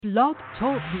Blog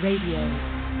Talk Radio.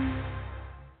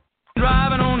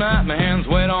 Driving all night, my hands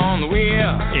wet on the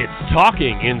wheel. It's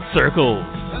Talking in Circles.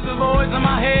 There's a voice in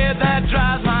my head that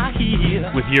drives my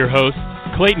heel. With your hosts,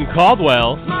 Clayton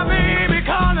Caldwell. My baby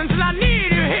calling till I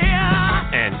need you here.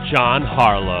 And John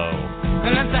Harlow.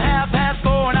 And it's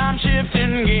 4:30 and I'm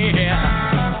shifting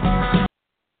gear.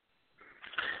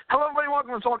 Hello, everybody.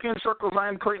 Welcome to Talking in Circles. I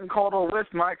am Clayton Caldwell with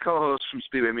my co-host from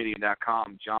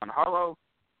SpeedwayMedia.com, John Harlow.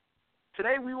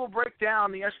 Today we will break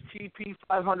down the STP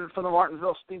 500 for the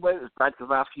Martinsville Speedway. This is Brad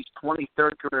Keselowski's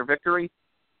 23rd career victory.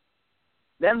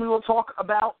 Then we will talk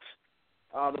about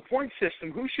the point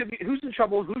system, who's in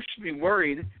trouble, who should be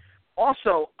worried.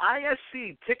 Also,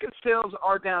 ISC ticket sales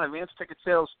are down. Advanced ticket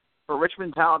sales for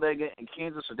Richmond, Talladega, and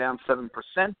Kansas are down 7%.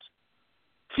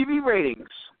 TV ratings,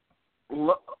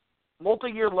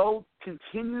 multi-year low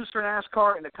continues for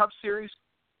NASCAR in the Cup Series,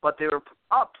 but they were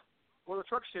up for the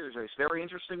Truck Series race. Very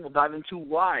interesting. We'll dive into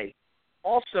why.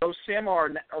 Also, Sam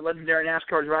Ard, a legendary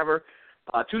NASCAR driver,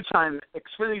 two-time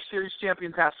Xfinity Series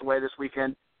champion, passed away this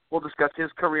weekend. We'll discuss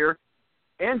his career.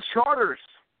 And charters.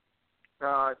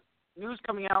 News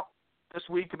coming out this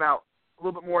week about a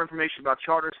little bit more information about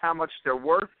charters, how much they're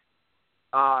worth,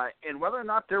 and whether or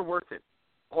not they're worth it.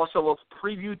 Also, we'll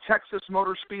preview Texas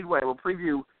Motor Speedway. We'll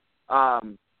preview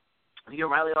the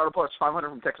O'Reilly Auto Parts 500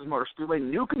 from Texas Motor Speedway.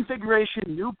 New configuration,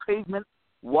 new pavement.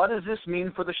 What does this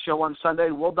mean for the show on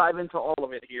Sunday? We'll dive into all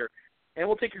of it here. And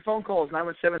we'll take your phone calls,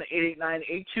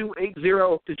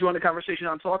 917-889-8280, to join the conversation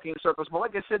on Talking in Circles. But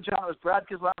like I said, John, it was Brad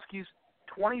Keselowski's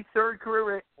 23rd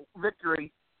career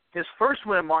victory, his first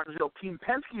win at Martinsville, Team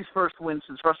Penske's first win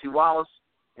since Rusty Wallace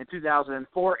in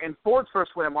 2004, and Ford's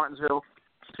first win at Martinsville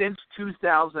since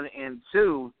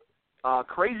 2002.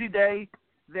 Crazy day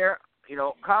there. You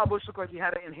know, Kyle Busch looked like he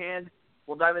had it in hand.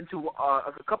 We'll dive into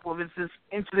a couple of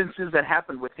incidences that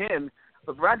happened with him.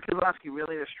 But Brad Keselowski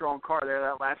really had a strong car there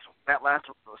that last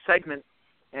segment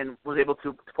and was able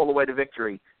to pull away the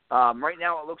victory. Right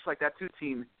now it looks like that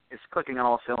two-team is clicking on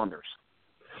all cylinders.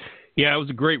 Yeah, it was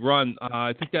a great run.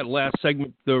 I think that last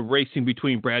segment, the racing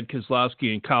between Brad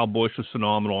Keselowski and Kyle Busch was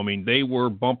phenomenal. I mean, they were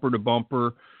bumper to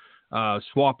bumper,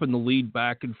 swapping the lead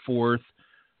back and forth.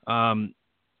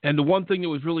 And the one thing that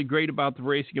was really great about the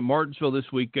racing at Martinsville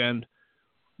this weekend,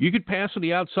 you could pass on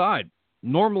the outside.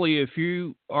 Normally, if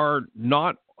you are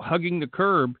not hugging the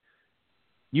curb,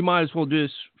 you might as well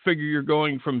just figure you're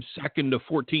going from second to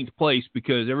 14th place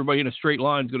because everybody in a straight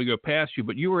line is going to go past you.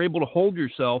 But you were able to hold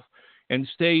yourself and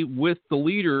stay with the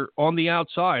leader on the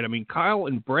outside. I mean, Kyle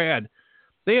and Brad,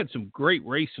 they had some great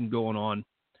racing going on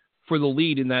for the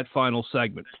lead in that final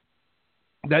segment.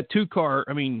 That two-car,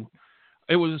 I mean,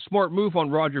 it was a smart move on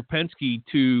Roger Penske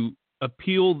to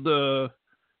appeal the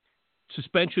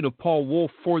suspension of Paul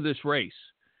Wolfe for this race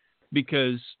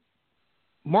because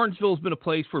Martinsville has been a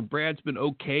place where Brad's been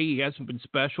okay. He hasn't been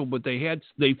special, but they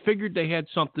figured they had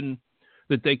something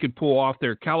that they could pull off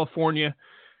there. California,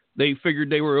 they figured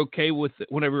they were okay with it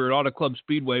whenever at Auto Club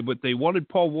Speedway, but they wanted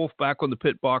Paul Wolfe back on the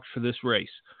pit box for this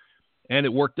race, and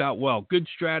it worked out well. Good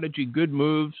strategy, good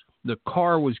moves. The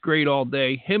car was great all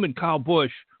day. Him and Kyle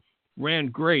Busch ran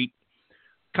great.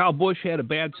 Kyle Busch had a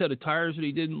bad set of tires that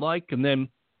he didn't like, and then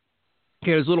he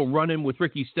had his little run-in with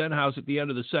Ricky Stenhouse at the end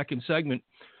of the second segment.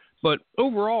 But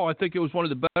overall, I think it was one of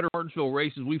the better Martinsville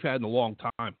races we've had in a long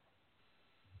time.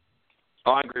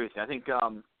 Oh, I agree with you. I think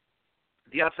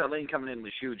the outside lane coming in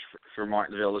was huge for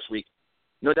Martinsville this week.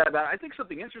 No doubt about it. I think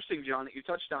something interesting, John, that you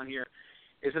touched on here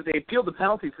is that they appealed the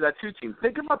penalty to that two-team.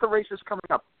 Think about the races coming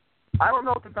up. I don't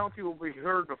know if the penalty will be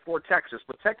heard before Texas,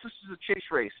 but Texas is a chase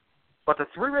race. But the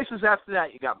three races after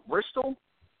that, you got Bristol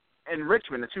and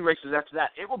Richmond, the two races after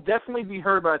that. It will definitely be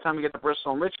heard by the time we get to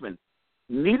Bristol and Richmond.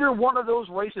 Neither one of those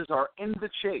races are in the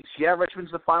chase. Yeah,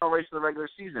 Richmond's the final race of the regular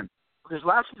season. Because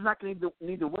Lasky's not going to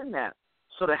need to win that.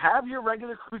 So to have your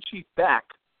regular crew chief back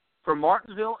for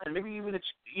Martinsville and maybe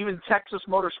even Texas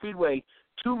Motor Speedway,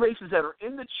 two races that are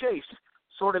in the chase,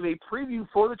 sort of a preview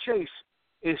for the chase,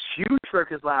 is huge for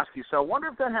Keselowski. So I wonder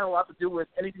if that had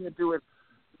anything to do with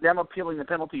them appealing the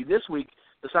penalty this week,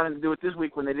 deciding to do it this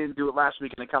week when they didn't do it last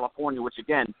week in California, which,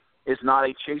 again, is not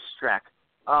a chase track.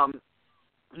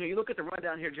 You look at the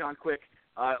rundown here, John, quick.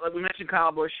 Like we mentioned,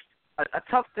 Kyle Busch, a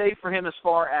tough day for him as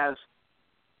far as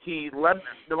he led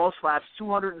the most laps,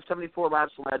 274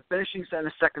 laps led, finishing in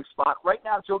the second spot. Right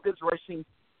now, Joe Gibbs Racing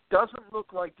doesn't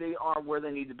look like they are where they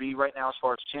need to be right now as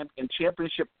far as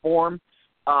championship form.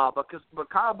 But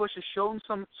Kyle Busch has shown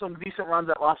some decent runs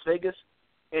at Las Vegas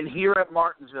and here at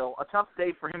Martinsville. A tough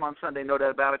day for him on Sunday, no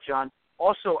doubt about it, John.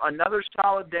 Also, another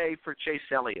solid day for Chase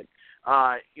Elliott.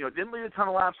 Didn't lead a ton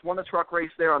of laps, won the truck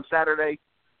race there on Saturday.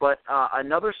 But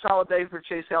another solid day for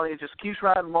Chase Elliott. Just keeps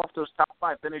riding off those top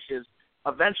 5 finishes.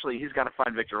 Eventually, he's got to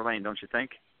find victory lane, don't you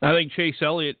think? I think Chase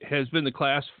Elliott has been the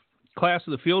class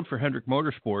of the field for Hendrick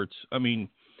Motorsports. I mean,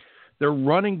 they're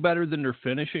running better than they're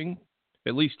finishing.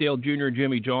 At least Dale Jr. and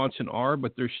Jimmy Johnson are,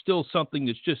 but there's still something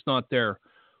that's just not there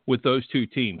with those two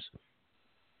teams.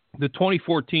 The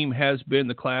 24 team has been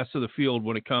the class of the field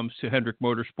when it comes to Hendrick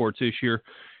Motorsports this year,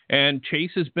 and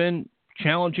Chase has been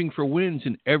challenging for wins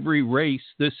in every race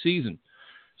this season.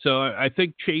 So I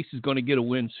think Chase is going to get a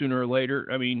win sooner or later.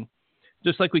 I mean,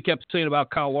 just like we kept saying about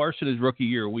Kyle Larson his rookie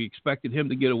year, we expected him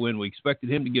to get a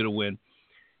win.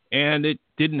 And it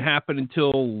didn't happen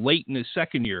until late in his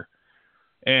second year.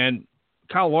 And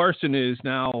Kyle Larson is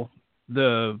now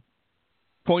the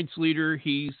points leader.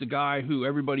 He's the guy who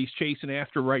everybody's chasing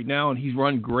after right now, and he's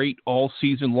run great all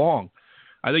season long.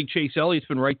 I think Chase Elliott's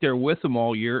been right there with him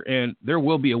all year, and there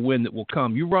will be a win that will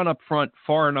come. You run up front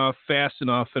far enough, fast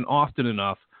enough, and often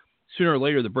enough, sooner or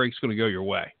later the break's going to go your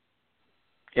way.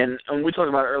 And we talked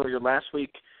about earlier last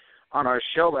week on our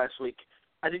show last week,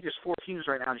 I think there's 4 teams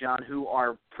right now, John, who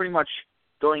are pretty much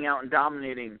going out and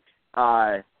dominating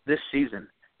this season.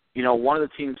 You know, one of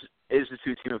the teams is the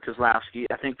 2 team of Keselowski.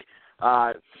 I think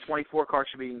 24 cars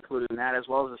should be included in that, as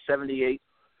well as the 78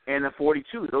 and the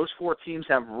 42. Those 4 teams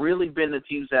have really been the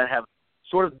teams that have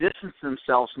sort of distanced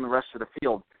themselves from the rest of the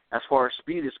field as far as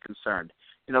speed is concerned.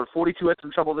 You know, the 42 had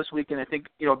some trouble this weekend. I think,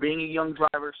 you know, being a young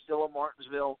driver still at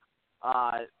Martinsville,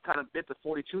 kind of bit the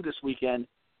 42 this weekend.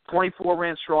 24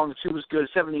 ran strong. The 2 was good.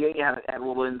 78 had a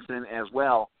little incident as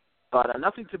well. But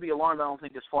nothing to be alarmed, I don't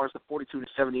think, as far as the 42 to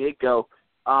 78 go.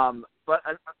 But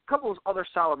a couple of other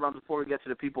solid runs before we get to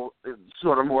the people,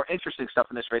 sort of more interesting stuff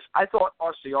in this race. I thought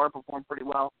RCR performed pretty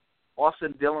well.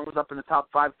 Austin Dillon was up in the top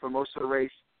 5 for most of the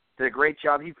race. Did a great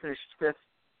job. He finished 5th.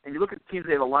 And you look at the teams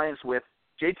they have alliance with,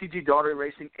 JTG Daugherty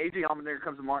Racing, AJ Allmendinger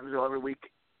comes to Martinsville every week.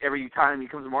 Every time he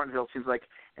comes to Martinsville, it seems like,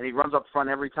 and he runs up front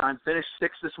every time. Finished 6th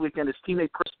this weekend. His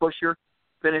teammate Chris Buescher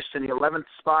finished in the 11th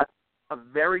spot. A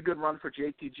very good run for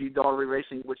JTG Daugherty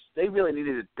Racing, which they really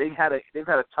needed. They've had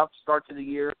a tough start to the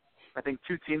year. I think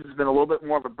 2 teams has been a little bit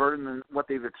more of a burden than what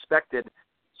they've expected.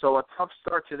 So a tough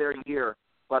start to their year,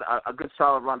 but a good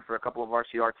solid run for a couple of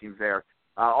RCR teams there,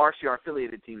 RCR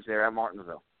affiliated teams there at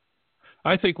Martinsville.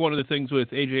 I think one of the things with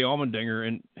AJ Allmendinger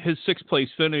and his 6th place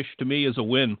finish to me is a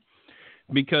win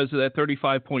because of that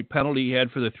 35-point penalty he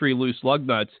had for the 3 loose lug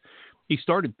nuts. He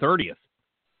started 30th.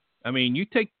 I mean,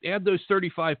 add those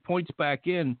 35 points back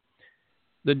in,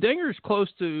 the Dinger's close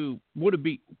to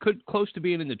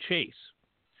being in the chase.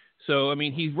 So, I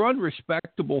mean, he's run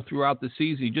respectable throughout the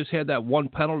season. He just had that one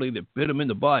penalty that bit him in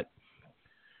the butt.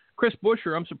 Chris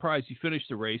Buescher, I'm surprised he finished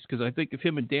the race because I think if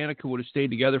him and Danica would have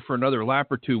stayed together for another lap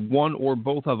or 2, one or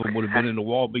both of them would have been in the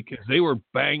wall because they were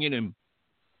banging and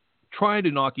trying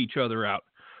to knock each other out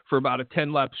for about a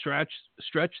 10-lap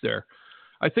stretch there.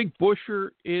 I think Buescher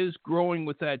is growing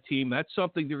with that team. That's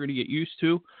something they're going to get used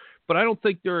to. But I don't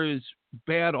think they're as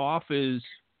bad off as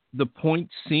the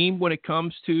points seem when it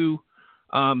comes to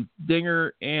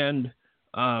Dinger and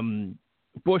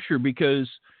Buescher because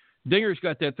Dinger's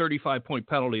got that 35-point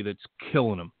penalty that's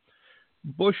killing him.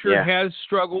 Buescher has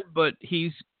struggled, but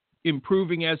he's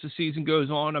improving as the season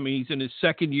goes on. I mean, he's in his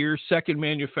 2nd year, 2nd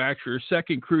manufacturer,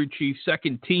 2nd crew chief,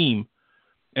 2nd team.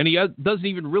 And he doesn't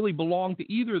even really belong to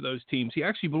either of those teams. He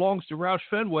actually belongs to Roush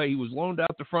Fenway. He was loaned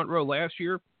out the front row last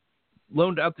year,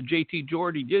 loaned out to JT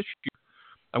Jordy this year.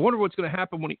 I wonder what's going to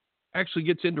happen when he actually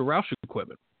gets into Roush's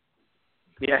equipment.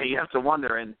 Yeah, you have to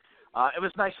wonder. And it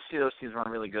was nice to see those teams run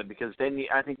really good because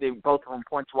I think they both of them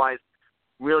points-wise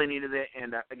really needed it.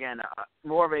 And, again,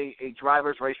 more of a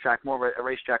driver's racetrack, more of a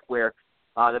racetrack where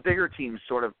the bigger teams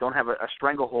sort of don't have a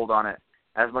stranglehold on it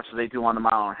as much as they do on the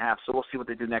mile and a half. So we'll see what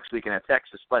they do next weekend at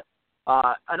Texas. But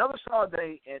another solid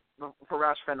day for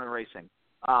Roush Fenway Racing.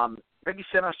 Ricky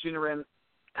Stenhouse Jr. in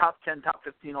top 10, top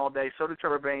 15 all day. So did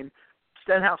Trevor Bayne.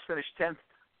 Stenhouse finished 10th.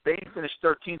 Bayne finished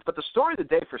 13th. But the story of the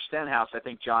day for Stenhouse, I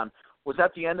think, John, was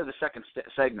at the end of the second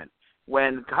segment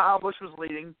when Kyle Busch was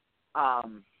leading,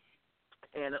 and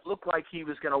it looked like he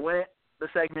was going to win the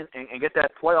segment and get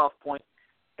that playoff point.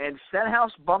 And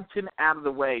Stenhouse bumped him out of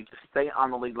the way to stay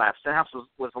on the lead lap. Stenhouse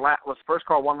was first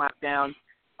car 1 lap down.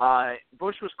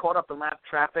 Busch was caught up in lap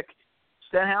traffic.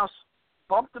 Stenhouse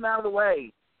bumped him out of the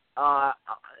way. I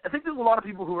think there's a lot of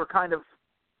people who were kind of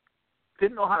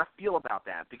didn't know how to feel about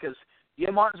that because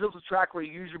Martinsville's a track where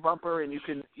you use your bumper and you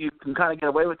can kind of get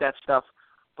away with that stuff.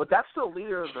 But that's the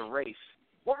leader of the race.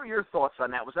 What were your thoughts on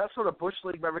that? Was that sort of Busch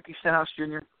League by Ricky Stenhouse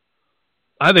Jr.?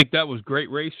 I think that was great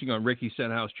racing on Ricky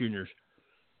Stenhouse Jr.'s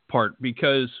part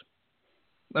because,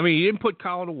 I mean, he didn't put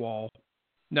Kyle on the wall.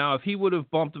 Now, if he would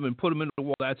have bumped him and put him into the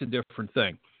wall, that's a different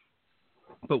thing.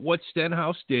 But what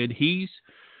Stenhouse did, he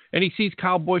sees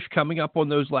Kyle Busch coming up on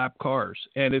those lap cars.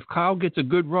 And if Kyle gets a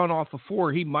good run off of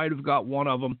 4, he might have got one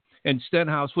of them, and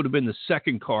Stenhouse would have been the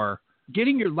second car.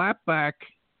 Getting your lap back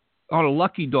on a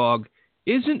lucky dog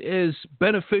isn't as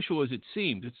beneficial as it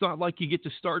seems. It's not like you get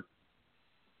to start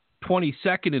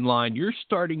 22nd in line. You're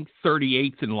starting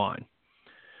 38th in line.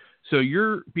 So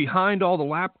you're behind all the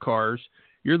lap cars.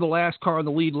 You're the last car on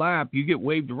the lead lap. You get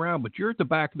waved around, but you're at the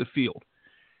back of the field.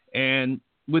 And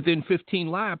within 15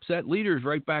 laps, that leader's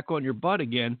right back on your butt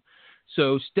again.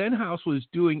 So Stenhouse was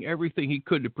doing everything he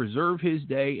could to preserve his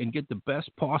day and get the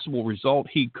best possible result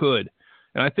he could.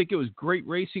 And I think it was great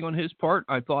racing on his part.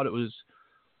 I thought it was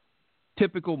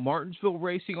typical Martinsville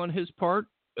racing on his part.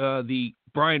 The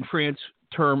Brian France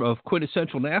term of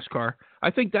quintessential NASCAR,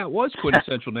 I think that was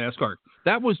quintessential NASCAR.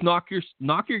 That was knock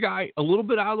your guy a little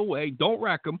bit out of the way. Don't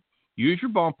wreck him. Use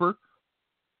your bumper.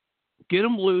 Get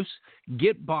him loose.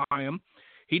 Get by him.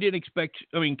 He didn't expect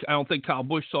 – I don't think Kyle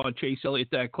Busch saw Chase Elliott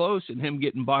that close and him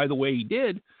getting by the way he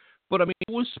did. But, it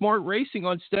was smart racing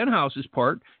on Stenhouse's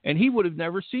part, and he would have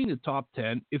never seen the top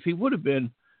 10 if he would have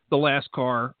been the last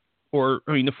car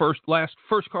the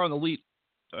first car on the lead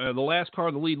 – the last car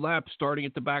on the lead lap starting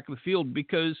at the back of the field,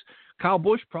 because Kyle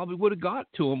Busch probably would have got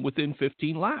to him within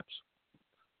 15 laps.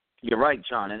 You're right,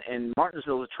 John. And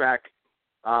Martinsville is a track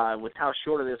with how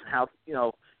short it is and how,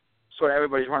 sort of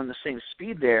everybody's running the same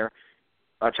speed there.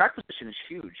 Track position is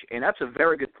huge, and that's a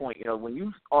very good point. When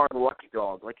you are the lucky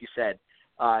dog, like you said,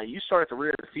 you start at the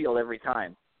rear of the field every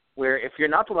time. Where if you're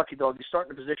not the lucky dog, you start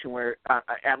in a position where,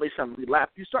 at least on the lead lap,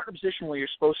 you start in a position where you're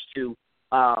supposed to,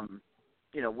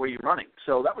 where you're running.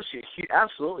 So that was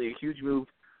absolutely a huge move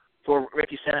for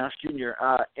Ricky Stenhouse Jr.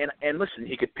 And listen,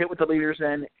 he could pit with the leaders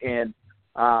then, and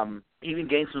even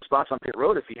gain some spots on pit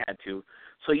road if he had to.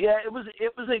 So yeah, it was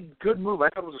a good move. I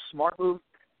thought it was a smart move.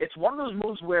 It's one of those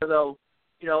moves where, though,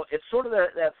 it's sort of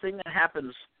that thing that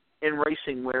happens in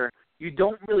racing where you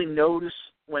don't really notice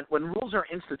when rules are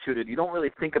instituted, you don't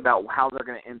really think about how they're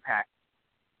going to impact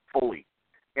fully.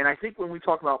 And I think when we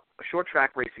talk about short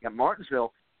track racing at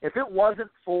Martinsville, if it wasn't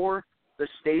for the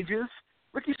stages,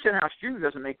 Ricky Stenhouse Jr.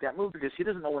 doesn't make that move because he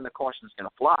doesn't know when the caution is going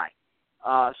to fly.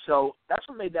 So that's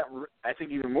what made that, I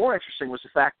think, even more interesting was the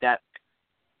fact that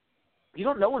you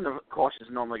don't know when the caution is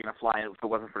normally going to fly if it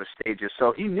wasn't for the stages.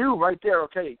 So he knew right there,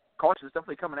 okay, caution is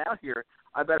definitely coming out here.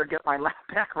 I better get my lap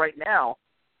back right now,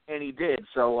 and he did.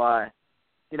 So,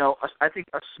 I think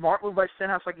a smart move by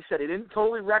Stenhouse, like you said, he didn't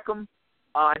totally wreck him.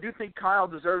 I do think Kyle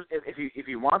deserves, if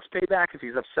he wants payback, if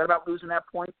he's upset about losing that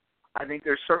point, I think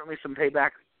there's certainly some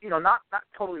payback. Not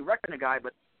totally wrecking the guy,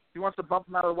 but if he wants to bump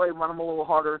him out of the way, run him a little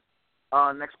harder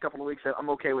next couple of weeks, I'm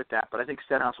okay with that. But I think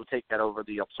Stenhouse will take that over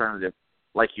the alternative,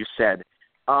 like you said.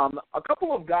 A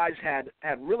couple of guys had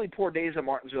really poor days at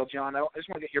Martinsville, John. I just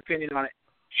want to get your opinion on it.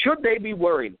 Should they be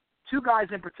worried? Two guys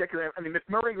in particular.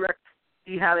 McMurray wrecked.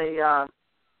 He had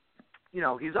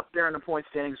he's up there in the point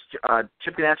standings.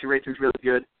 Chip Ganassi Racing's really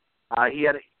good. He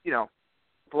had a,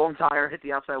 blown tire, hit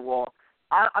the outside wall.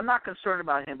 I'm not concerned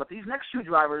about him, but these next two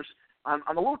drivers, I'm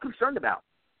a little concerned about.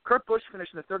 Kurt Busch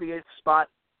finished in the 38th spot.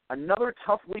 Another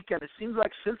tough weekend. It seems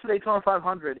like since the Daytona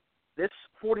 500, this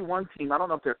 41 team, I don't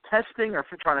know if they're testing or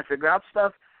trying to figure out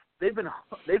stuff. They've been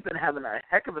having a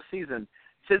heck of a season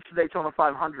since the Daytona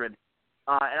 500.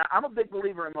 And I'm a big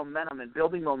believer in momentum and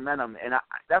building momentum. And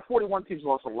that 41 team's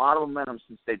lost a lot of momentum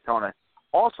since Daytona.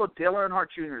 Also, Dale Earnhardt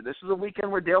Jr. This is a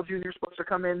weekend where Dale Jr. is supposed to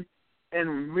come in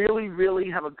and really, really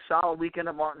have a solid weekend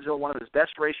at Martinsville, one of his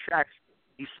best racetracks.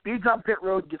 He speeds on pit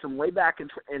road, gets him way back in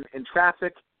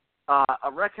traffic.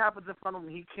 A wreck happens in front of him.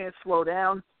 He can't slow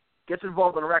down, gets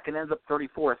involved in a wreck, and ends up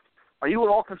 34th. Are you at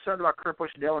all concerned about Kurt Busch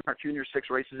and Dale Earnhardt Jr. 6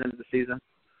 races into the season?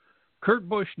 Kurt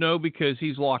Busch, no, because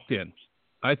he's locked in.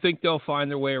 I think they'll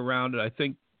find their way around it. I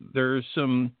think there's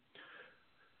some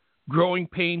growing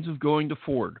pains of going to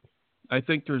Ford. I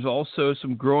think there's also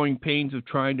some growing pains of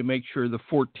trying to make sure the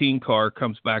 14 car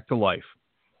comes back to life.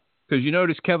 Because you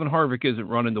notice Kevin Harvick isn't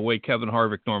running the way Kevin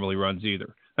Harvick normally runs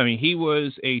either. He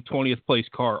was a 20th place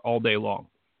car all day long.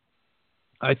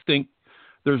 I think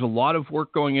there's a lot of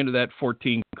work going into that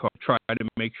 14 car, try to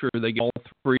make sure they get all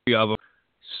three of them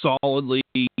solidly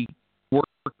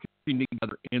working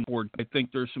together in Ford. I think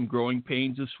there's some growing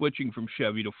pains of switching from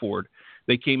Chevy to Ford.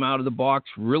 They came out of the box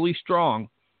really strong,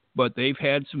 but they've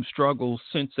had some struggles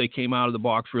since they came out of the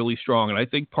box really strong. And I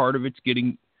think part of it's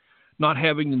not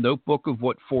having the notebook of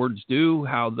what Fords do,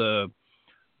 how the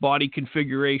body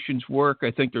configurations work. I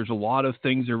think there's a lot of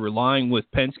things they're relying with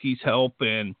Penske's help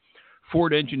and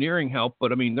Ford engineering help.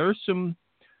 But there's some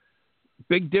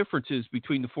big differences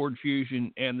between the Ford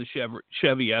Fusion and the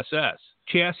Chevy SS.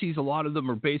 Chassis, a lot of them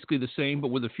are basically the same, but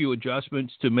with a few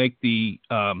adjustments to make the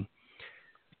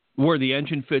where the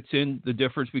engine fits in, the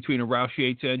difference between a Roush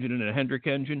Yates engine and a Hendrick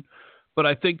engine. But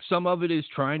I think some of it is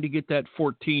trying to get that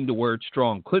 14 to where it's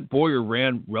strong. Clint Bowyer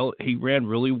ran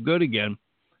really good again,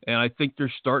 and I think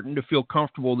they're starting to feel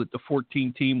comfortable that the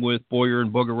 14 team with Bowyer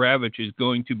and Bogaravich is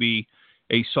going to be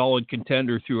a solid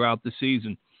contender throughout the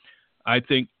season. I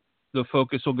think the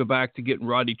focus will go back to getting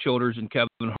Rodney Childers and Kevin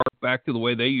Hart back to the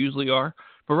way they usually are.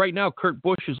 But right now, Kurt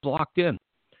Busch is locked in.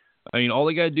 I mean, all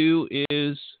they got to do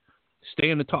is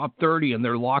stay in the top 30, and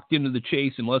they're locked into the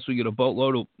chase unless we get a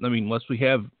boatload of, unless we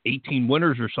have 18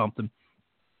 winners or something.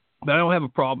 But I don't have a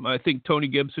problem. I think Tony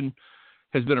Gibson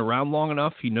has been around long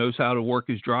enough. He knows how to work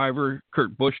his driver.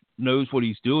 Kurt Busch knows what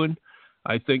he's doing.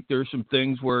 I think there's some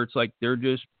things where it's like they're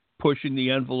just pushing the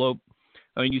envelope.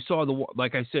 I mean, you saw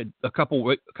like I said, a couple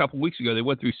weeks ago, they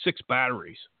went through 6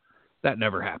 batteries. That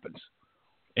never happens.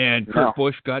 And Kurt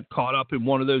Busch got caught up in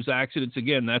one of those accidents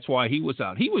again. That's why he was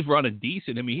out. He was running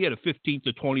decent. I mean, he had a 15th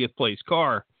to 20th place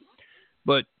car.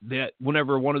 But that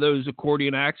whenever one of those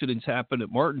accordion accidents happened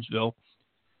at Martinsville,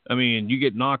 I mean, you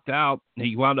get knocked out.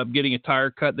 He wound up getting a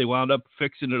tire cut. They wound up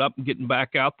fixing it up and getting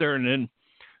back out there. And then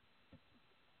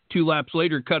 2 laps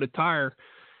later, cut a tire.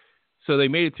 So they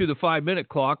made it through the 5-minute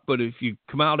clock, but if you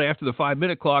come out after the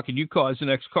 5-minute clock and you cause the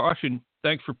next caution,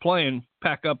 thanks for playing,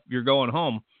 pack up, you're going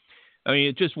home. I mean,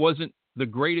 it just wasn't the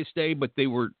greatest day, but they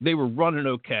were running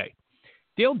okay.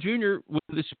 Dale Jr., with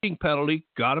the speeding penalty,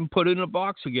 got him put in a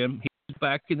box again. He was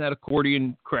back in that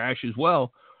accordion crash as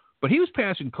well, but he was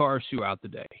passing cars throughout the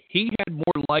day. He had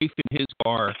more life in his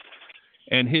car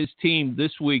and his team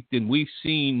this week than we've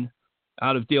seen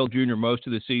out of Dale Jr. most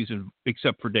of the season,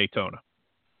 except for Daytona.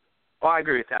 Well, I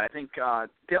agree with that. I think,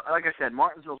 Dale, like I said,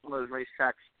 Martinsville's one of those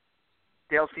racetracks.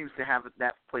 Dale seems to have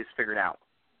that place figured out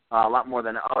a lot more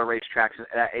than other racetracks.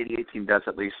 That 88 team does,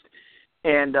 at least.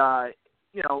 And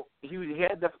he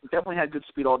had definitely had good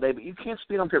speed all day, but you can't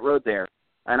speed on pit road there.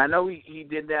 And I know he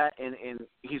did that, and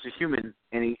he's a human,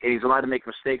 and he's allowed to make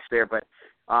mistakes there. But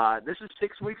this is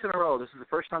 6 weeks in a row. This is the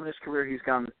first time in his career he's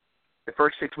gone the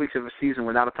first 6 weeks of a season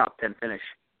without a top 10 finish.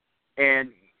 And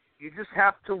you just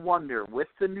have to wonder, with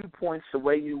the new points, the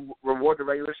way you reward the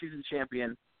regular season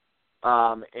champion,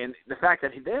 and the fact that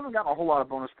they haven't gotten a whole lot of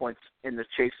bonus points in the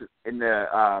chase in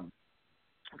the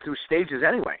through stages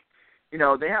anyway.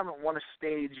 They haven't won a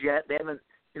stage yet. They haven't.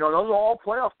 Those are all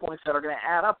playoff points that are going to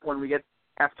add up when we get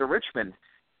after Richmond.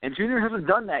 And Junior hasn't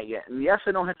done that yet. And yes,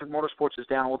 I know Hendrick Motorsports is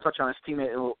down. We'll touch on his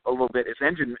teammate a little bit, his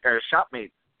engine or his shopmate,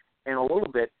 in a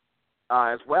little bit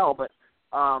as well. But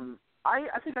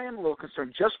I think I am a little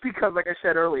concerned just because, like I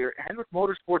said earlier, Hendrick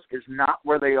Motorsports is not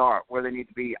where they need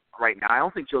to be right now. I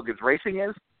don't think Joe Gibbs Racing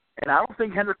is, and I don't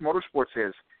think Hendrick Motorsports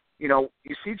is. You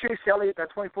see Chase Elliott, that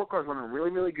 24 car is running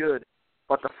really, really good,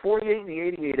 but the 48 and the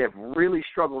 88 have really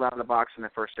struggled out of the box in the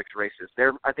first 6 races.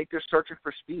 I think they're searching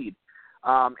for speed.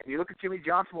 And you look at Jimmy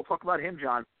Johnson, we'll talk about him,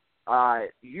 John.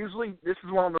 Usually this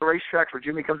is one of the racetracks where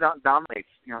Jimmy comes out and dominates.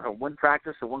 He'll win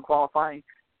practice, he'll win qualifying.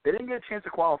 They didn't get a chance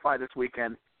to qualify this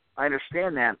weekend. I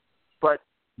understand that, but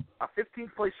a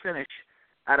 15th place finish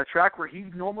at a track where he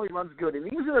normally runs good, and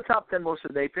he was in the top 10 most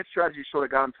of the day. Pit strategy sort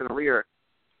of got him to the rear,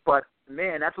 but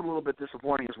man, that's a little bit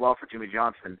disappointing as well for Jimmy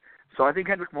Johnson. So I think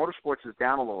Hendrick Motorsports is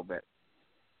down a little bit.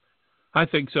 I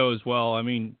think so as well. I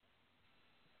mean,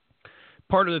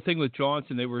 part of the thing with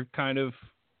Johnson, they were kind of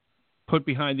put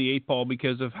behind the 8 ball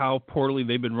because of how poorly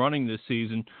they've been running this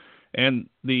season. And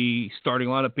the starting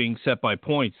lineup being set by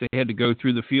points. They had to go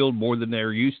through the field more than they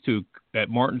were used to at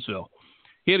Martinsville.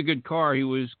 He had a good car. He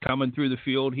was coming through the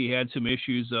field. He had some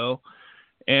issues, though.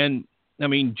 And, I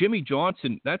mean, Jimmy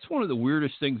Johnson, that's one of the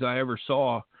weirdest things I ever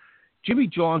saw. Jimmy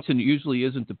Johnson usually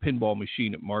isn't the pinball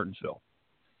machine at Martinsville.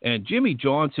 And Jimmy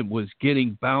Johnson was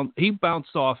getting bounced. He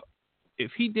bounced off.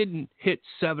 If he didn't hit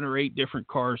 7 or 8 different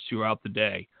cars throughout the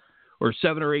day, or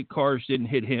 7 or 8 cars didn't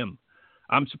hit him,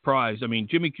 I'm surprised. I mean,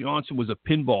 Jimmy Johnson was a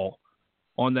pinball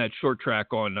on that short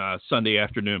track on Sunday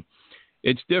afternoon.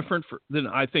 It's different than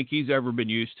I think he's ever been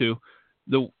used to.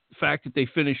 The fact that they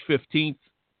finished 15th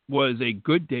was a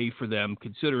good day for them,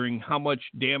 considering how much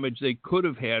damage they could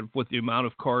have had with the amount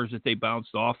of cars that they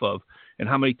bounced off of, and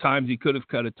how many times he could have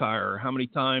cut a tire, or how many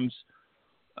times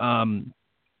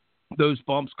those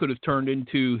bumps could have turned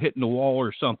into hitting the wall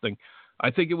or something.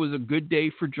 I think it was a good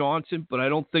day for Johnson, but I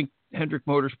don't think Hendrick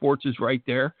Motorsports is right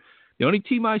there. The only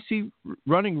team I see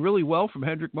running really well from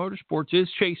Hendrick Motorsports is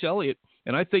Chase Elliott,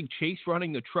 and I think Chase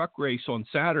running the truck race on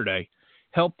Saturday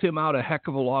helped him out a heck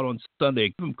of a lot on Sunday.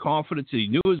 It gave him confidence that he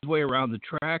knew his way around the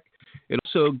track. It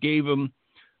also gave him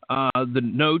the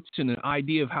notes and an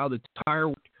idea of how the tire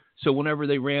worked. So whenever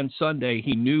they ran Sunday,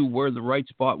 he knew where the right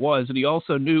spot was. And he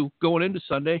also knew going into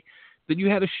Sunday that you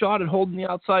had a shot at holding the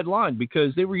outside line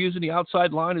because they were using the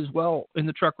outside line as well in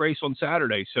the truck race on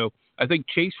Saturday. So I think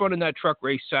Chase running that truck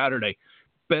race Saturday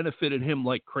benefited him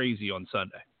like crazy on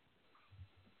Sunday.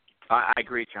 I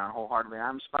agree, John, wholeheartedly.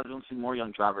 I'm surprised we don't see more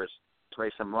young drivers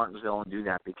race in Martinsville and do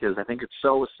that because I think it's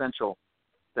so essential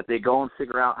that they go and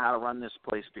figure out how to run this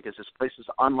place because this place is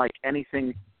unlike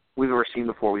anything we've ever seen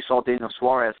before. We saw Daniel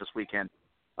Suarez this weekend,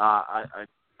 a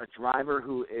driver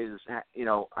who is,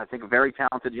 I think a very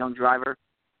talented young driver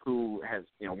who has,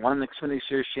 won an Xfinity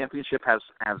Series championship, has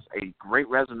a great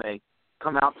resume,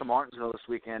 come out to Martinsville this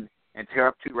weekend and tear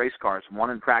up 2 race cars, one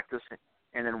in practice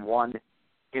and then one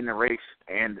in the race,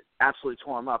 and absolutely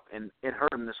tore him up, and it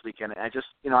hurt him this weekend. And I just,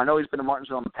 I know he's been to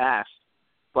Martinsville in the past,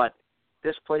 but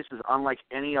this place is unlike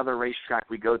any other racetrack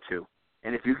we go to.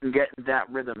 And if you can get in that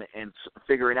rhythm and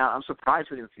figure it out, I'm surprised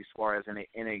we didn't see Suarez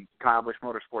in a Kyle Busch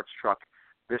Motorsports truck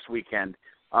this weekend.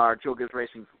 Joe Gibbs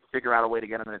Racing figure out a way to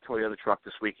get him in a Toyota truck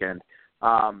this weekend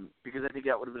because I think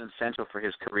that would have been essential for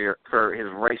his career, for his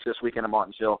race this weekend in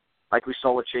Martinsville. Like we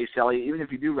saw with Chase Elliott, even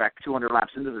if you do wreck 200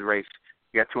 laps into the race,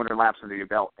 you got 200 laps under your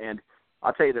belt. And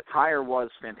I'll tell you, the tire was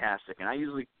fantastic.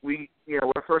 And we're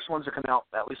the first ones to come out,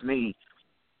 at least me,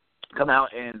 come out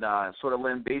and sort of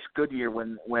lend base Goodyear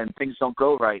when things don't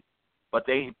go right. But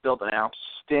they built an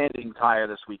outstanding tire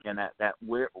this weekend that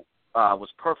was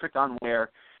perfect on wear.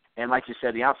 And like you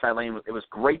said, the outside lane, it was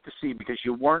great to see because I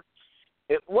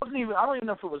don't even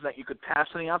know if it was that you could pass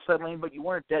in the outside lane, but you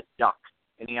weren't a dead duck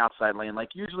in the outside lane. Like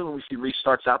usually when we see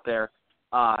restarts out there,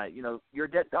 you're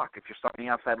a dead duck if you're stuck in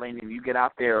the outside lane and you get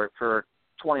out there for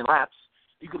 20 laps.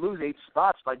 You could lose 8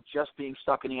 spots by just being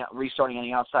stuck restarting in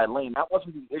the outside lane. That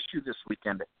wasn't the issue this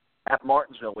weekend at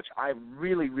Martinsville, which I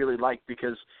really, really liked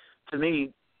because, to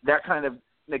me, that kind of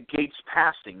negates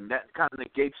passing. That kind of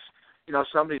negates,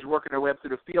 somebody's working their way up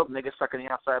through the field and they get stuck in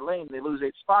the outside lane. They lose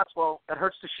 8 spots. Well, that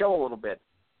hurts the show a little bit.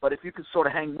 But if you can sort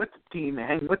of hang with the team,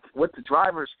 hang with the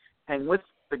drivers, hang with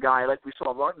the guy like we saw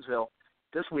at Martinsville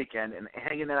this weekend and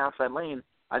hang in that outside lane,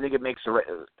 I think it makes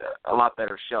a lot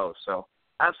better show. So,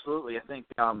 absolutely, I think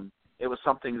it was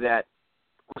something that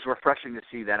was refreshing to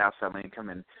see that outside lane come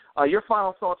in. Your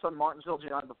final thoughts on Martinsville,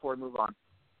 John, before we move on?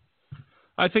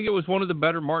 I think it was one of the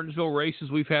better Martinsville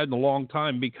races we've had in a long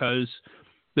time because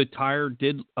the tire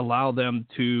did allow them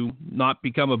to not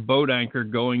become a boat anchor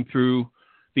going through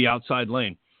the outside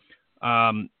lane.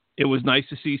 It was nice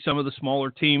to see some of the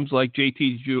smaller teams like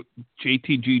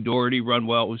JTG Doherty run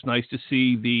well. It was nice to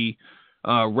see the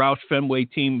Roush Fenway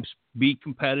teams be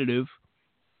competitive.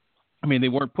 I mean, they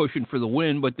weren't pushing for the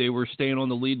win, but they were staying on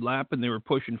the lead lap and they were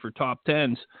pushing for top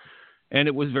 10s. And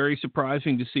it was very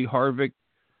surprising to see Harvick,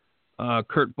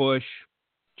 Kurt Busch,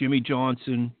 Jimmy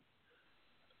Johnson,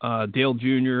 Dale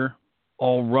Jr.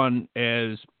 all run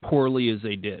as poorly as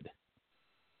they did.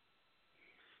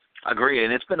 Agree,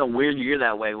 and it's been a weird year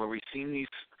that way where we've seen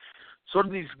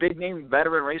these big-name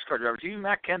veteran race car drivers. Even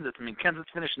Matt Kenseth. I mean, Kenseth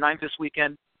finished 9th this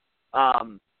weekend.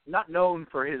 Not known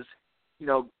for his,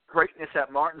 greatness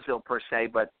at Martinsville per se,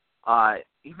 but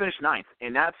he finished 9th,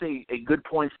 and that's a good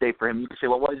points day for him. You can say,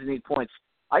 well, why does he need points?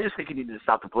 I just think he needed to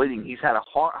stop the bleeding. He's had a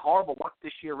horrible luck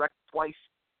this year, wrecked twice,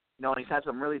 and he's had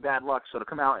some really bad luck. So to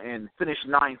come out and finish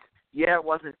 9th, it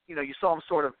wasn't, you saw him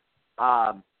sort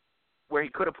of where he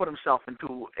could have put himself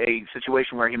into a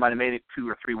situation where he might have made it 2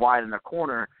 or 3 wide in the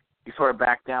corner. He sort of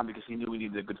backed down because he knew he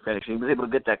needed a good finish. And he was able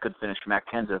to get that good finish from Matt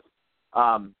Kenseth.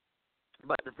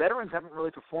 But the veterans haven't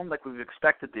really performed like we've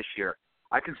expected this year.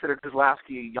 I consider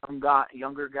Keselowski a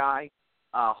younger guy.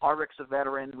 Harvick's a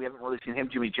veteran. We haven't really seen him.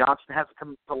 Jimmy Johnson hasn't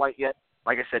come to light yet.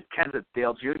 Like I said, Kenseth,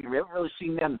 Dale Jr., we haven't really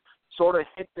seen them sort of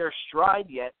hit their stride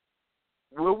yet.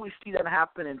 Will we see that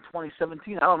happen in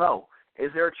 2017? I don't know. Is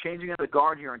there a changing of the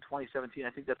guard here in 2017? I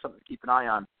think that's something to keep an eye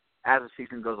on as the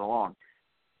season goes along.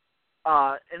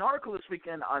 An article this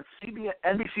weekend on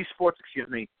NBC Sports,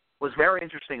 was very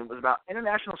interesting. It was about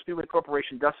International Speedway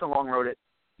Corporation. Dustin Long wrote it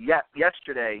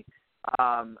yesterday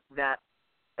that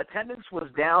attendance was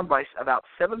down by about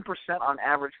 7% on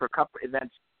average for Cup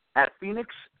events at Phoenix,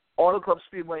 Auto Club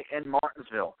Speedway, and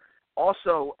Martinsville.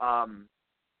 Also,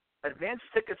 advanced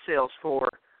ticket sales for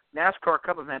NASCAR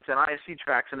Cup events and ISC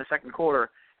tracks in the second quarter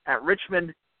at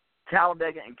Richmond,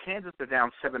 Talladega, and Kansas are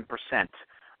down 7%.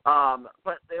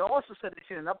 But they also said they've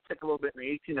seen an uptick a little bit in the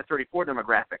 18 to 34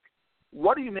 demographic.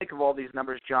 What do you make of all these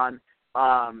numbers, John?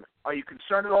 Are you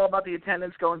concerned at all about the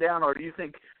attendance going down, or do you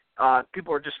think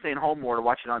people are just staying home more to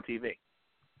watch it on TV?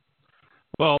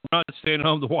 Well, we're not staying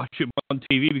home to watch it on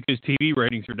TV because TV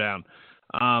ratings are down.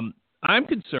 I'm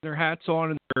concerned. Their hats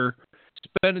on and they're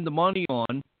spending the money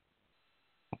on,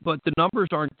 but the numbers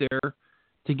aren't there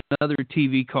to get another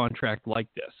TV contract like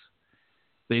this.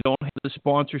 They don't have the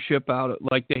sponsorship out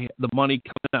like the money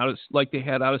coming out like they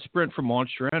had out of Sprint from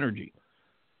Monster Energy.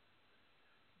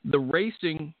 The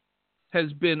racing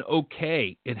has been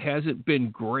okay. It hasn't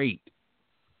been great.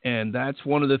 And that's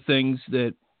one of the things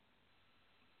that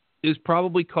is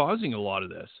probably causing a lot of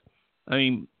this. I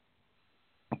mean,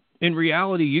 in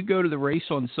reality, you go to the race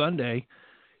on Sunday,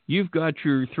 you've got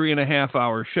your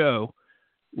 3.5-hour show,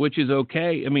 which is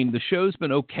okay. I mean, the show's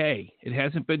been okay. It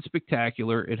hasn't been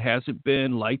spectacular. It hasn't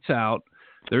been lights out.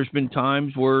 There's been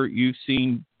times where you've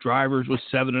seen drivers with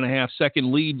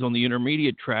 7.5-second leads on the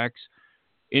intermediate tracks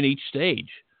in each stage.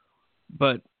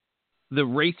 But the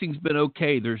racing's been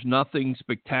okay. There's nothing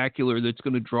spectacular that's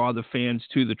going to draw the fans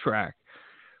to the track.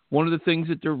 One of the things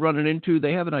that they're running into,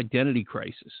 they have an identity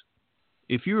crisis.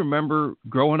 If you remember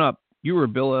growing up, you were a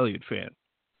Bill Elliott fan.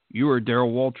 You were a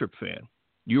Darrell Waltrip fan.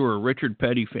 You were a Richard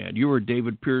Petty fan. You were a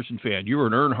David Pearson fan. You were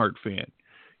an Earnhardt fan.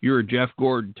 You were a Jeff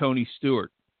Gordon, Tony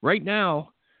Stewart. Right now,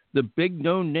 the big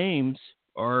known names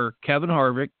are Kevin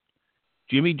Harvick,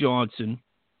 Jimmy Johnson,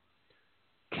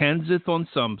 Kenseth on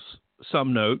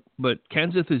some note, but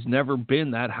Kenseth has never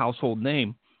been that household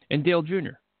name, and Dale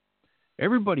Jr.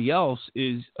 Everybody else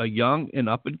is a young and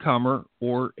up-and-comer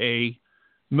or a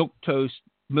milquetoast,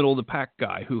 middle-of-the-pack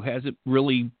guy who hasn't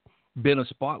really been a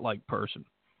spotlight person.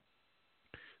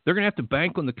 They're going to have to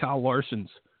bank on the Kyle Larsons,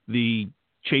 the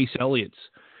Chase Elliott's,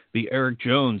 the Eric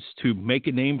Jones to make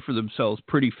a name for themselves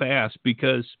pretty fast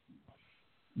because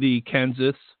the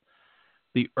Kenseths,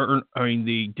 the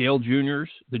Dale Juniors,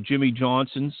 the Jimmy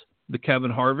Johnsons, the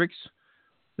Kevin Harvicks,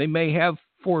 they may have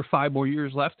 4 or 5 more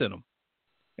years left in them.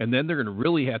 And then they're going to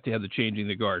really have to have the changing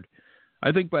the guard.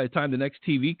 I think by the time the next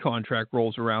TV contract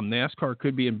rolls around, NASCAR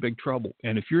could be in big trouble.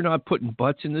 And if you're not putting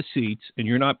butts in the seats and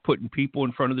you're not putting people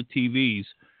in front of the TVs,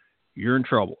 you're in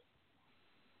trouble.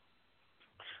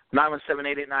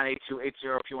 917-889-8280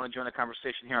 if you want to join the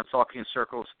conversation here on Talking in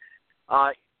Circles.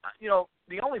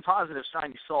 The only positive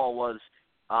sign you saw was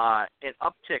an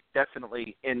uptick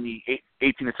definitely in the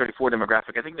 18 to 34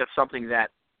 demographic. I think that's something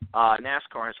that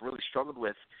NASCAR has really struggled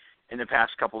with in the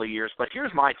past couple of years. But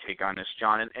here's my take on this,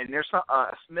 John. And there's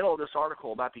a middle of this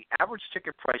article about the average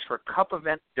ticket price for a Cup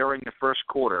event during the first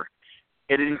quarter.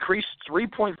 It increased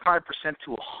 3.5%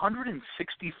 to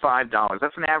 $165.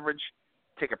 That's an average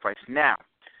ticket price. Now,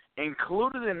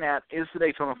 included in that is the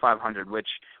Daytona 500, which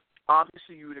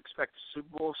obviously you would expect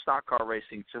Super Bowl stock car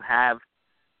racing to have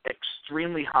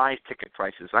extremely high ticket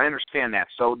prices. I understand that.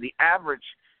 So the average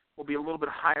will be a little bit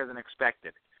higher than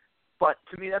expected. But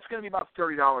to me, that's going to be about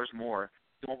 $30 more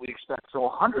than what we expect. So a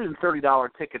 $130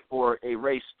 ticket for a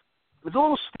race is a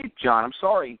little steep, John. I'm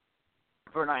sorry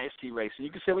for an ISC race. And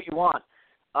you can say what you want,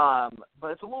 but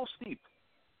it's a little steep.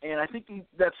 And I think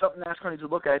that's something NASCAR needs to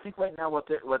look at. I think right now what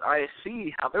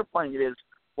ISC, how they're playing it is,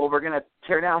 well, we're going to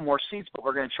tear down more seats, but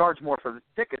we're going to charge more for the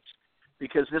tickets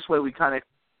because this way we kind of,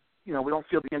 we don't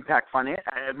feel the impact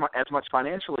as much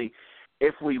financially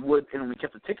if we would, and we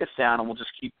kept the tickets down and we'll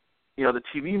just keep, the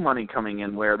TV money coming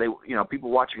in where they,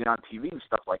 people watching it on TV and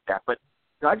stuff like that. But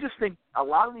I just think a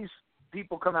lot of these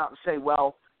people come out and say,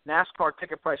 well, NASCAR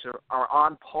ticket prices are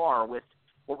on par with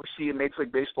what we see in Major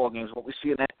League Baseball games, what we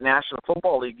see in National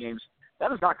Football League games.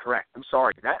 That is not correct. I'm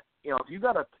sorry. That if you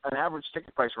got an average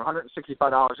ticket price for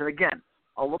 $165, and again,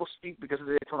 a little steep because of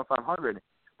the Daytona 500,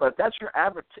 but if that's your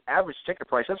average ticket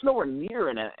price, that's nowhere near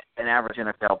an average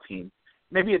NFL team.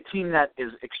 Maybe a team that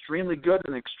is extremely good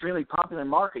and extremely popular in the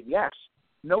market, yes.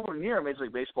 Nowhere near a Major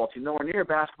League Baseball team, nowhere near a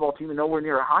basketball team, and nowhere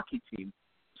near a hockey team.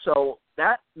 So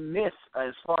that myth,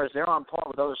 as far as they're on par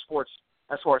with other sports,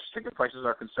 as far as ticket prices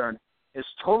are concerned, is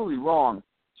totally wrong.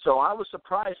 So I was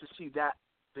surprised to see that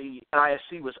the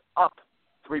ISC was up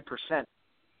 3%.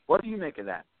 What do you make of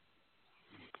that?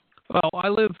 Well, I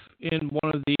live in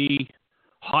one of the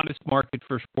hottest markets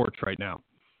for sports right now.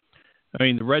 I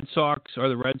mean, the Red Sox are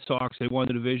the Red Sox. They won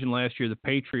the division last year. The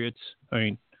Patriots,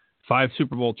 5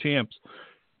 Super Bowl champs.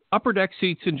 Upper deck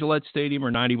seats in Gillette Stadium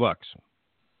are $90.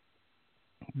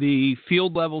 The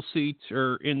field level seats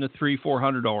are in the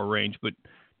 $300-$400 range, but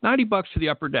 $90 for the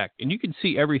upper deck, and you can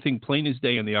see everything plain as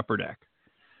day on the upper deck.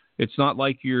 It's not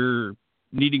like you're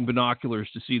needing binoculars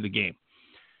to see the game.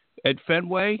 At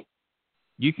Fenway,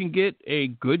 you can get a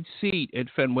good seat at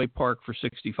Fenway Park for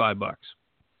 $65.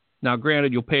 Now,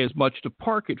 granted, you'll pay as much to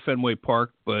park at Fenway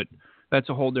Park, but that's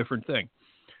a whole different thing.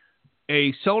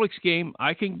 A Celtics game,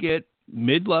 I can get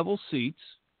mid-level seats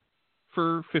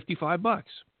for $55.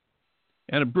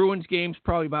 And a Bruins game's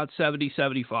probably about $70,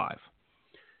 $75.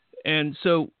 And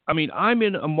so, I'm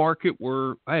in a market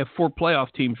where I have 4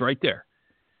 playoff teams right there.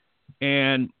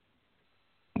 And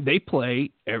they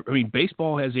play, I mean,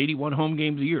 baseball has 81 home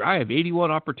games a year. I have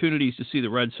 81 opportunities to see the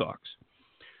Red Sox.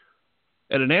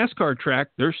 At a NASCAR track,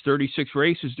 there's 36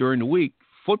 races during the week.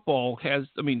 Football has,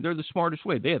 I mean, they're the smartest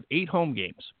way. They have 8 home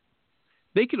games.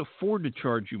 They can afford to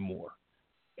charge you more.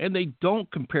 And they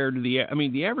don't compare to the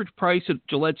average price at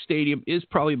Gillette Stadium is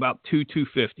probably about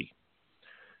 $250.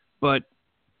 But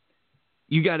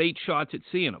you got 8 shots at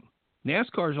seeing them.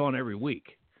 NASCAR's on every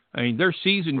week. I mean, their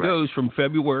season goes from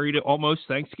February to almost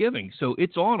Thanksgiving. So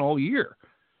it's on all year.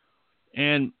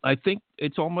 And I think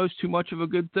it's almost too much of a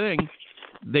good thing.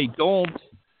 They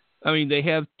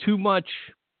have too much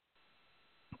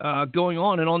going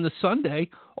on. And on the Sunday,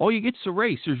 all you get's a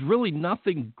race. There's really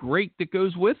nothing great that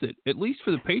goes with it. At least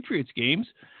for the Patriots games,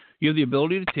 you have the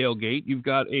ability to tailgate. You've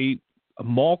got a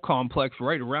mall complex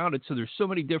right around it. So there's so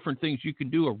many different things you can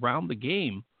do around the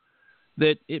game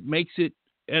that it makes it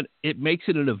an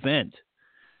event.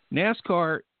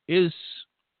 NASCAR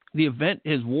the event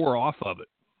has wore off of it.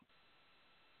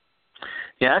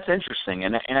 Yeah, that's interesting.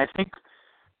 And I think,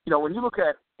 when you look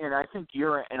at, and I think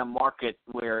you're in a market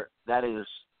where that is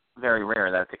very rare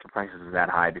that ticket prices are that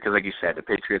high because, like you said, the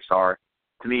Patriots are,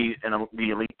 to me, the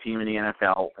elite team in the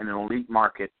NFL, in an elite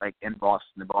market like in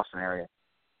Boston, the Boston area.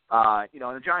 And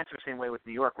the Giants are the same way with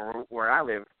New York, where I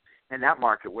live, in that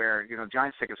market where,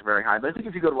 Giants tickets are very high. But I think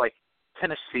if you go to, like,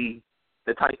 Tennessee,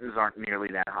 the Titans aren't nearly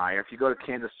that high. Or if you go to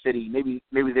Kansas City, maybe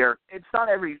it's not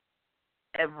every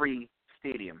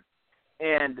stadium.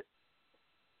 And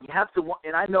you have to,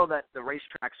 and I know that the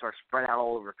racetracks are spread out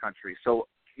all over the country. So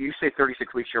you say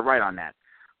 36 weeks, you're right on that.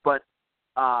 But,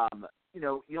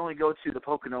 you only go to the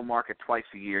Pocono market twice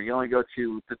a year. You only go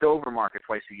to the Dover market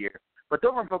twice a year. But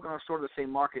Dover and Pocono are sort of the same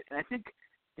market. And I think,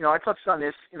 I touched on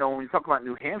this, when we talk about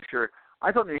New Hampshire,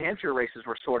 I thought New Hampshire races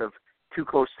were sort of too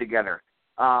close together.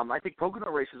 I think Pocono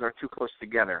races are too close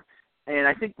together. And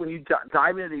I think when you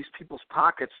dive into these people's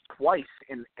pockets twice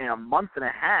in a month and a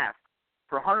half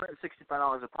for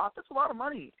 $165 a pop, that's a lot of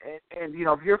money. And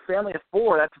if you're a family of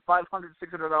 4, that's a $500,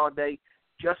 $600 a day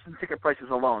just in ticket prices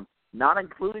alone, not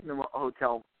including the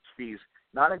hotel fees,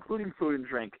 not including food and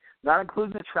drink, not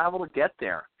including the travel to get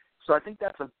there. So I think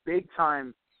that's a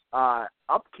big-time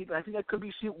upkeep, and I think that could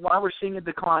be why we're seeing a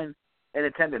decline in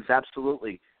attendance,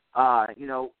 absolutely.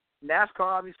 NASCAR,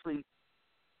 obviously,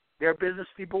 they're business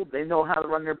people. They know how to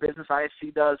run their business.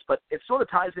 ISC does. But it sort of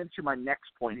ties into my next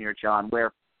point here, John,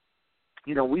 where,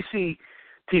 we see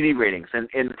TV ratings. And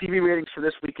the TV ratings for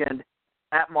this weekend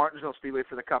at Martinsville Speedway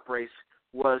for the Cup race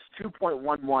was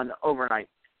 2.11 overnight,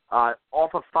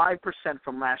 off of 5%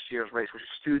 from last year's race, which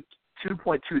is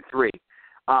 2.23.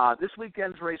 This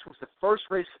weekend's race was the first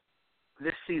race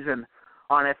this season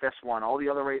on FS1. All the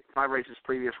other 5 races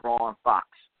previous were all on Fox.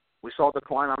 We saw a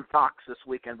decline on Fox this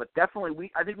weekend, but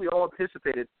definitely I think we all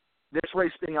anticipated this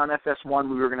race being on FS1,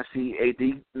 we were going to see a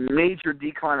major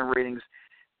decline in ratings,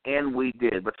 and we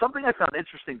did. But something I found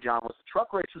interesting, John, was the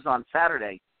truck race was on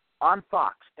Saturday on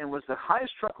Fox and was the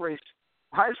highest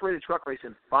rated truck race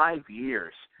in 5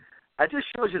 years. That just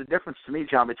shows you the difference to me,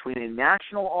 John, between a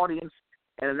national audience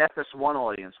and an FS1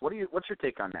 audience. What's your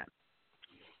take on that?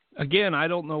 Again, I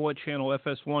don't know what channel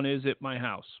FS1 is at my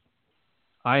house.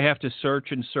 I have to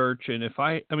search, and if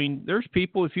there's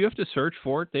people, if you have to search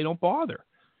for it, they don't bother.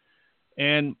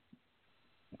 And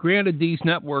granted, these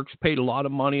networks paid a lot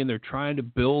of money, and they're trying to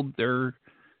build their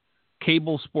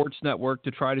cable sports network to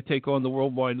try to take on the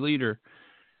worldwide leader,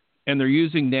 and they're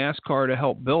using NASCAR to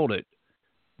help build it.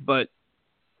 But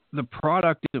the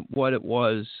product isn't what it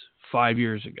was 5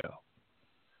 years ago.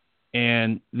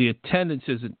 And the attendance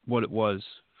isn't what it was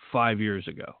 5 years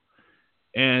ago.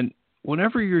 And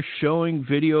whenever you're showing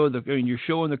video, you're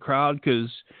showing the crowd because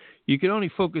you can only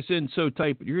focus in so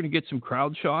tight, but you're going to get some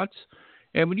crowd shots.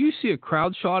 And when you see a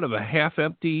crowd shot of a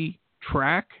half-empty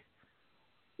track,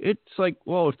 it's like,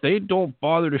 well, if they don't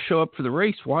bother to show up for the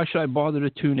race, why should I bother to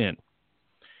tune in?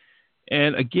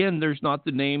 And again, there's not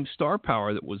the name star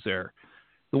power that was there.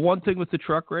 The one thing with the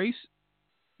truck race,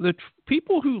 the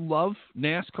people who love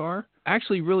NASCAR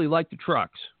actually really like the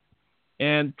trucks.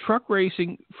 And truck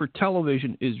racing for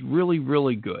television is really,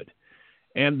 really good.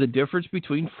 And the difference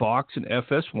between Fox and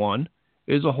FS1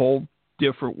 is a whole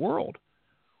different world.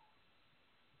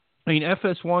 I mean,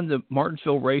 FS1, the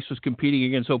Martinsville race, was competing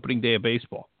against opening day of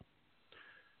baseball.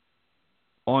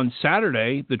 On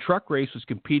Saturday, the truck race was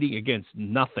competing against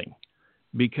nothing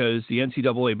because the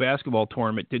NCAA basketball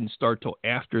tournament didn't start till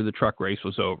after the truck race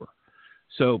was over.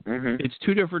 So It's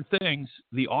two different things.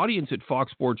 The audience at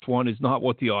Fox Sports 1 is not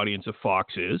what the audience of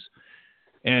Fox is,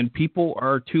 and people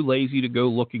are too lazy to go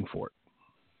looking for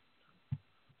it.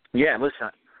 Yeah,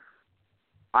 listen,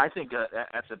 I think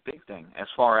that's a big thing as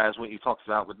far as what you talked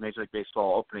about with Major League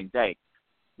Baseball opening day.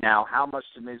 Now, how much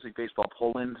did Major League Baseball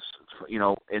pull in,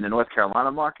 in the North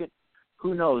Carolina market?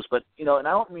 Who knows? But, and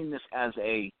I don't mean this as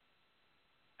a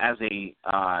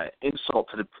insult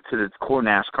to the core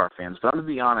NASCAR fans, but I'm going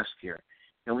to be honest here.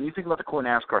 When you think about the core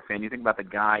NASCAR fan, you think about the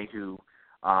guy who,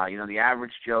 the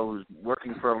average Joe who's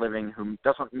working for a living, who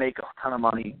doesn't make a ton of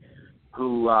money,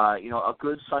 who, a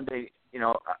good Sunday,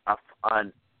 a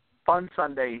fun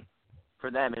Sunday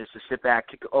for them is to sit back,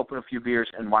 open a few beers,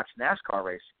 and watch a NASCAR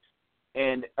race.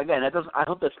 And again, I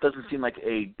hope this doesn't seem like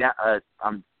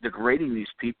I'm degrading these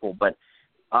people, but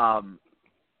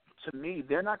to me,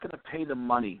 they're not going to pay the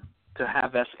money to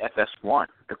have FS1,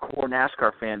 the core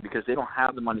NASCAR fan, because they don't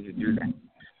have the money to do that.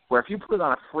 Where if you put it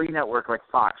on a free network like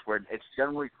Fox, where it's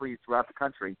generally free throughout the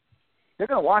country, they're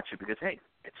going to watch it because, hey,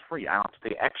 it's free. I don't have to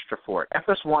pay extra for it.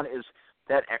 FS1 is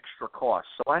that extra cost.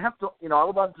 So I have to, I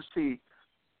would love to see.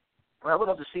 What I would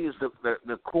love to see is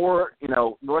the core,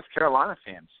 North Carolina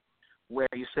fans, where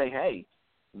you say, hey,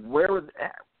 what were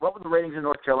the ratings in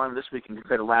North Carolina this weekend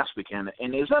compared to last weekend?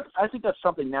 And I think that's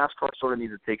something NASCAR sort of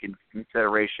needs to take into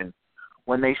consideration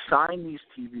when they sign these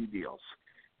TV deals.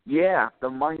 Yeah, the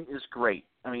money is great.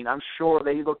 I mean, I'm sure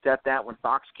they looked at that when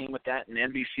Fox came with that and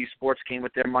NBC Sports came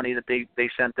with their money that they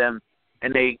sent them,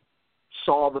 and they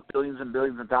saw the billions and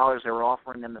billions of dollars they were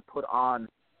offering them to put on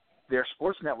their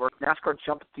sports network. NASCAR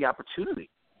jumped at the opportunity.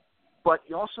 But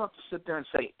you also have to sit there and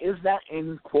say, is that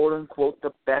in, quote-unquote,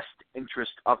 the best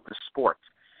interest of the sport?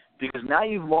 Because now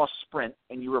you've lost Sprint,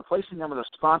 and you're replacing them with a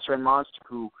sponsor in Monster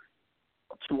who,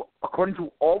 according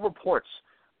to all reports,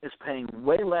 is paying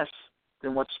way less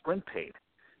than what Sprint paid.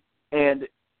 And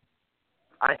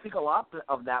I think a lot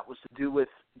of that was to do with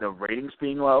the ratings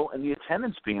being low and the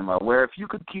attendance being low, where if you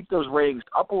could keep those ratings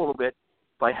up a little bit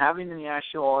by having the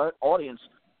national audience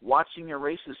watching your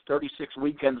races 36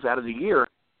 weekends out of the year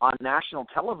on national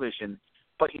television,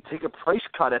 but you take a price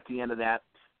cut at the end of that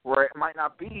where it might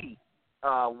not be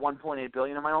 $1.8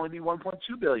 billion, it might only be $1.2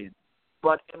 billion,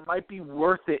 but it might be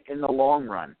worth it in the long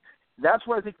run. That's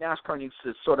where I think NASCAR needs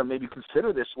to sort of maybe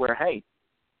consider this where, hey,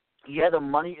 yeah, the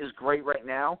money is great right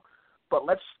now, but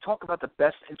let's talk about the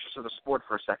best interest of the sport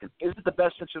for a second. Is it the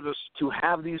best interest to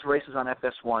have these races on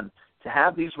FS1, to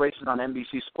have these races on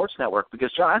NBC Sports Network?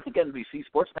 Because, John, I think NBC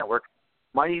Sports Network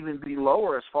might even be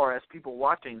lower as far as people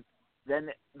watching than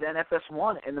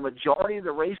FS1. And the majority of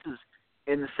the races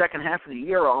in the second half of the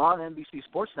year are on NBC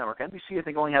Sports Network. NBC, I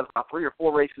think, only has about 3 or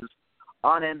 4 races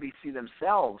on NBC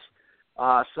themselves.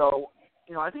 So,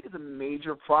 I think it's a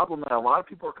major problem that a lot of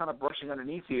people are kind of brushing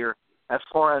underneath here as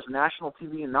far as national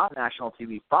TV and not national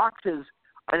TV. Fox is,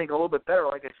 I think, a little bit better,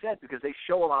 like I said, because they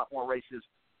show a lot more races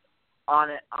on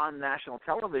national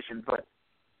television. But,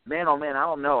 man, oh, man, I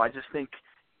don't know. I just think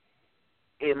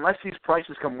unless these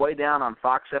prices come way down on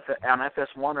Fox, on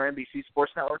FS1 or NBC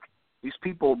Sports Network, these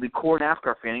people, the core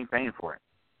NASCAR fan, ain't paying for it.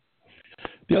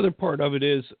 The other part of it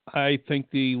is I think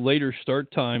the later start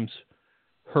times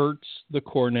hurts the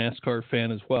core NASCAR fan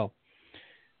as well.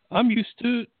 I'm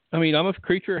a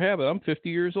creature of habit. I'm 50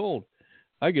 years old.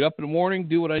 I get up in the morning,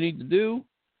 do what I need to do,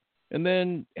 and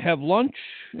then have lunch,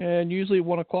 and usually at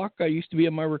 1 o'clock I used to be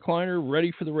in my recliner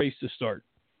ready for the race to start.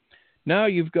 Now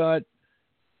you've got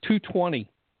 2:20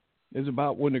 is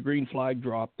about when the green flag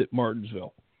dropped at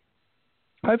Martinsville.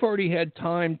 I've already had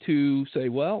time to say,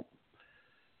 well,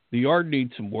 the yard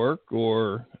needs some work,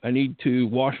 or I need to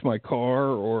wash my car,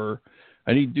 or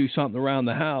I need to do something around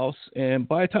the house. And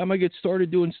by the time I get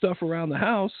started doing stuff around the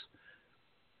house,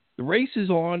 the race is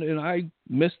on and I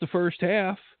missed the first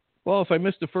half. Well, if I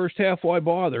missed the first half, why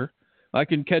bother? I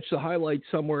can catch the highlights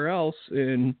somewhere else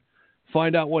and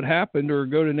find out what happened, or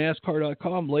go to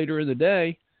NASCAR.com later in the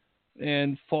day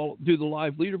and do the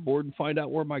live leaderboard and find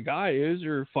out where my guy is,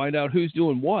 or find out who's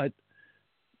doing what.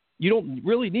 You don't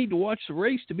really need to watch the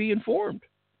race to be informed.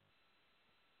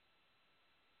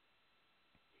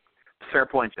 Fair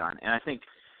point, John. And I think,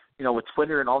 with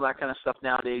Twitter and all that kind of stuff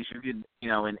nowadays, you can,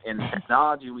 in the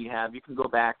technology we have, you can go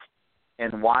back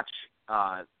and watch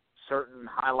certain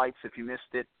highlights if you missed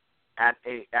it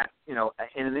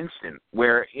in an instant.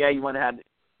 Where, yeah, you want to have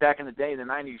back in the day, in the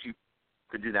 90s, you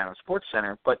could do that on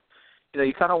SportsCenter, but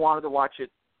you kind of wanted to watch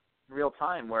it real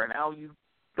time. Where now you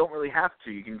don't really have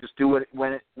to. You can just do it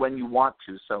when you want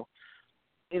to. So,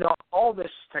 all this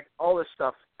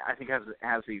stuff I think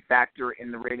has a factor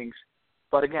in the ratings.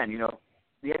 But again,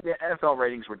 the NFL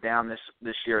ratings were down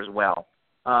this year as well.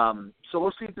 So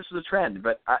we'll see if this is a trend.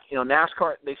 But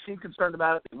NASCAR, they seem concerned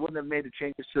about it. They wouldn't have made the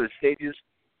changes to the stages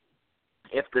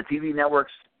if the TV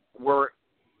networks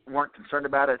weren't concerned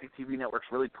about it. I think TV networks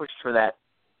really pushed for that.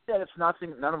 that it's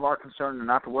none of our concern and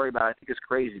not to worry about, I think it's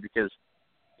crazy because,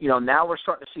 you know, now we're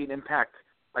starting to see an impact,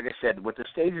 like I said, with the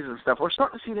stages and stuff. We're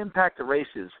starting to see an impact of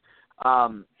races.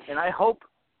 And I hope,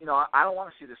 you know, I don't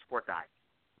want to see this sport die.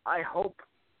 I hope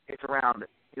it's around,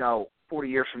 you know, 40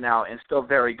 years from now and still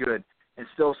very good and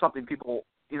still something people,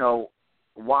 you know,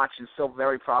 watch and still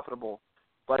very profitable.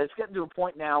 But it's getting to a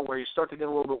point now where you start to get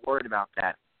a little bit worried about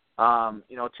that.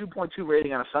 You know, a 2.2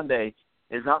 rating on a Sunday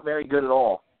is not very good at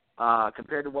all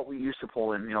compared to what we used to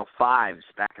pull in, you know, fives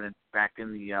back in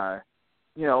the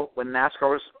you know, when NASCAR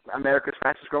was America's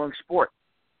fastest growing sport.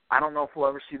 I don't know if we'll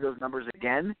ever see those numbers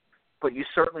again, but you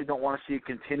certainly don't want to see a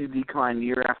continued decline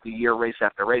year after year, race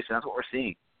after race, and that's what we're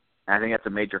seeing. And I think that's a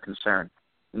major concern.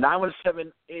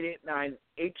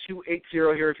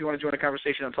 917-889-8280 here if you want to join the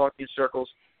conversation on Talking Circles.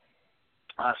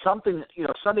 Something, you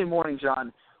know, Sunday morning,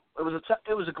 John,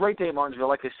 it was a great day at Martinsville.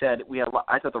 Like I said,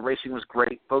 I thought the racing was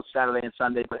great, both Saturday and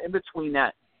Sunday, but in between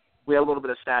that, we had a little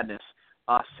bit of sadness.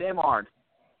 Sam Ard,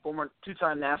 former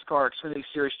two-time NASCAR Xfinity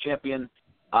Series champion,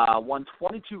 won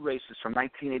 22 races from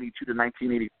 1982 to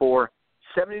 1984,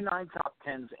 79 top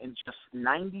tens in just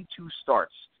 92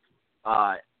 starts.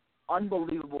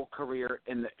 Unbelievable career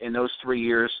in those 3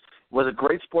 years. Was a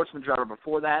great sportsman driver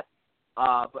before that,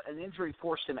 but an injury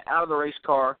forced him out of the race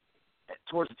car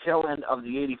towards the tail end of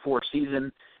the '84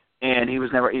 season, and he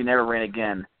never ran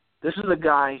again. This is a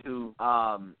guy who,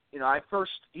 you know,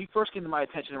 he first came to my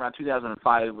attention around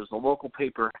 2005. It was the local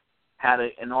paper had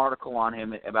an article on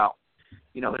him about,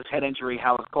 you know, his head injury,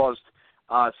 how it caused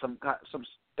some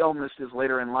illnesses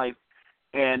later in life,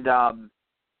 and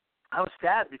I was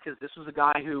sad because this was a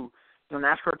guy who, you know,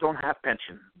 NASCAR don't have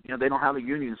pension. You know, they don't have a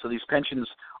union, so these pensions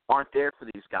aren't there for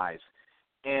these guys,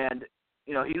 and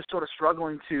you know, he was sort of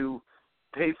struggling to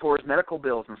pay for his medical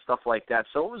bills and stuff like that.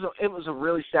 So it was a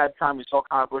really sad time. We saw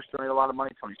Kyle Busch donate a lot of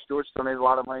money. Tony Stewart's donated a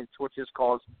lot of money towards his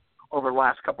cause over the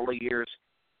last couple of years.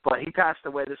 But he passed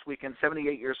away this weekend,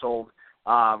 78 years old.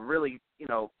 Really, you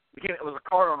know, it was a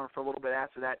car owner for a little bit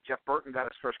after that. Jeff Burton got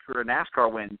his first career NASCAR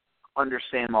win under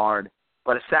Sam Ard.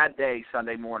 But a sad day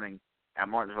Sunday morning at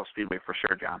Martinsville Speedway for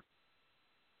sure, John.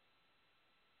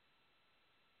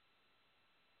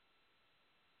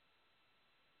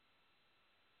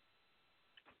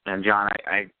 And, John,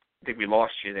 I think we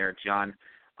lost you there, John.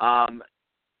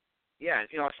 Yeah,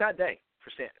 you know, a sad day for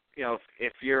Sam. You know,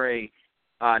 if you're a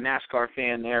NASCAR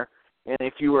fan there, and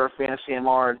if you were a fan of Sam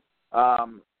Ard,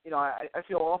 you know, I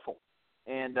feel awful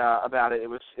and about it. It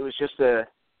was just a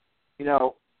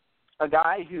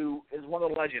guy who is one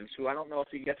of the legends. Who I don't know if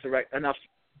he gets enough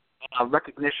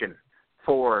recognition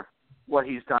for what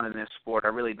he's done in this sport. I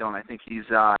really don't. I think he's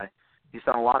done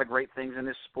a lot of great things in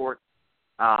this sport.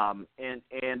 And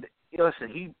you know,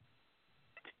 listen,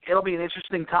 it'll be an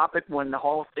interesting topic when the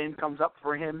Hall of Fame comes up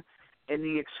for him in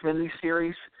the Xfinity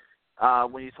Series.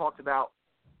 When you talked about,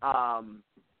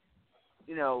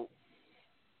 you know,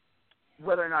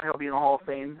 whether or not he'll be in the Hall of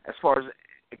Fame as far as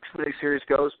Xfinity Series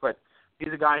goes, but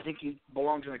he's a guy I think he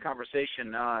belongs in the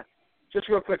conversation. Just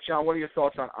real quick, John, what are your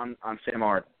thoughts on Sam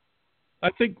Ard?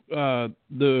 I think the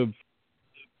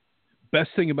best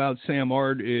thing about Sam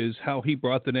Ard is how he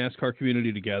brought the NASCAR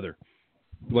community together.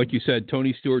 Like you said,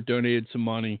 Tony Stewart donated some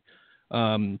money.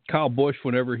 Kyle Busch,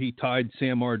 whenever he tied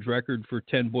Sam Ard's record for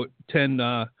 10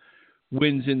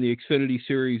 wins in the Xfinity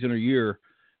Series in a year,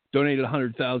 donated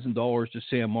 $100,000 to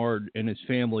Sam Ard and his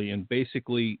family and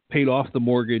basically paid off the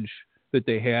mortgage that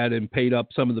they had and paid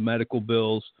up some of the medical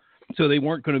bills so they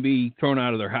weren't going to be thrown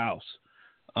out of their house.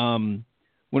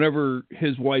 Whenever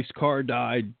his wife's car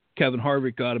died, Kevin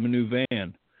Harvick got him a new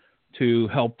van to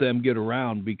help them get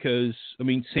around because, I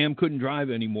mean, Sam couldn't drive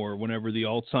anymore whenever the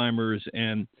Alzheimer's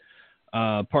and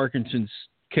Parkinson's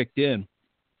kicked in.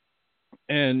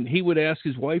 And he would ask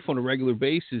his wife on a regular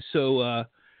basis, so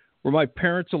were my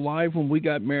parents alive when we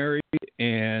got married?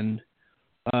 And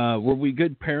were we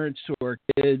good parents to our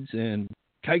kids? And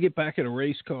can I get back in a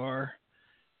race car?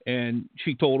 And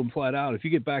she told him flat out, if you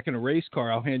get back in a race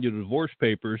car, I'll hand you the divorce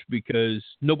papers because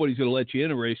nobody's going to let you in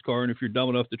a race car. And if you're dumb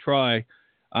enough to try,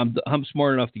 I'm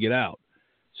smart enough to get out.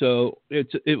 So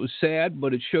it was sad,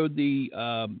 but it showed the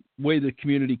way the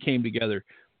community came together.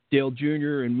 Dale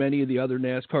Jr. and many of the other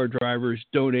NASCAR drivers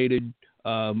donated.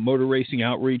 Motor Racing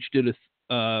Outreach did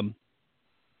an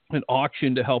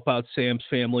auction to help out Sam's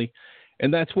family.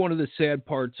 And that's one of the sad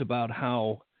parts about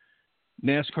how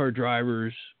NASCAR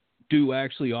drivers do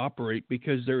actually operate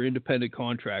because they're independent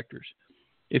contractors.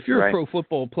 If you're a pro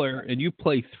football player and you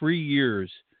play 3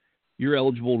 years, you're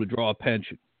eligible to draw a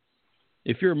pension.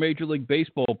 If you're a Major League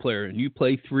Baseball player and you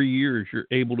play 3 years, you're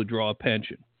able to draw a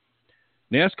pension.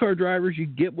 NASCAR drivers, you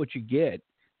get what you get,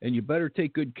 and you better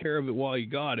take good care of it while you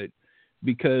got it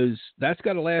because that's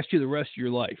got to last you the rest of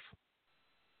your life.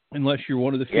 Unless you're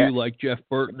one of the few like Jeff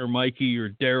Burton or Mikey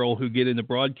or Daryl who get in the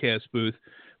broadcast booth.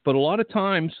 But a lot of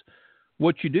times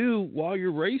what you do while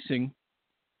you're racing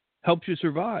helps you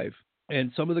survive.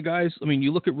 And some of the guys, I mean,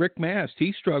 you look at Rick Mast,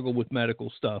 he struggled with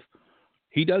medical stuff.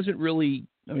 He doesn't really,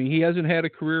 I mean, he hasn't had a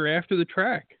career after the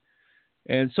track.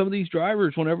 And some of these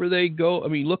drivers, whenever they go, I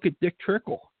mean, look at Dick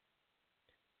Trickle.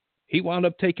 He wound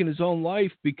up taking his own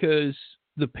life because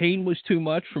the pain was too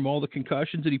much from all the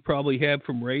concussions that he probably had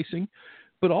from racing.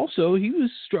 But also he was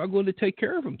struggling to take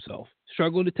care of himself,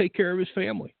 struggling to take care of his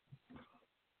family.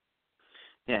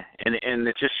 Yeah, and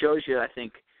it just shows you, I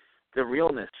think, the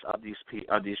realness of these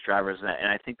drivers, and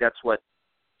I think that's what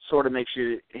sort of makes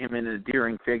him an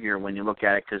endearing figure when you look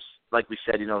at it. Because, like we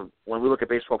said, when we look at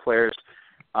baseball players,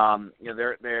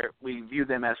 we view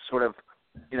them as sort of,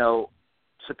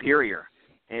 superior,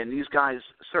 and these guys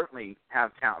certainly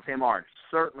have talent. Sam Ard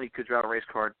certainly could drive a race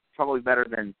car, probably better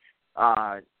than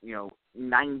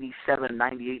 97,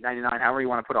 98, 99, however you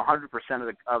want to put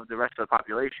 100% of the rest of the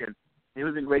population. It would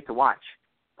have been great to watch.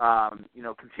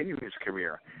 Continue his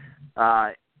career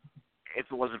if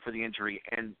it wasn't for the injury.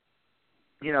 And,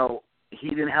 he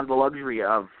didn't have the luxury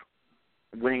of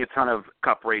winning a ton of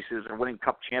cup races or winning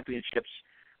cup championships.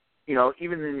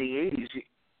 Even in the 80s,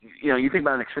 you think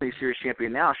about an Xfinity Series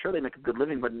champion now, sure, they make a good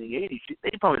living, but in the 80s,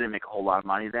 they probably didn't make a whole lot of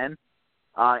money then.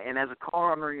 And as a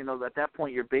car owner, at that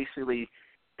point, you're basically,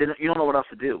 you don't know what else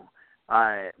to do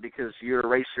because you're a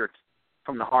racer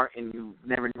from the heart, and you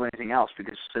never do anything else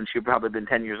because since you've probably been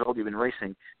 10 years old, you've been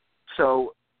racing.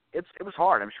 So it was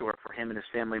hard, I'm sure, for him and his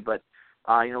family. But,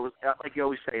 like you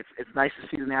always say, it's nice to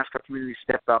see the NASCAR community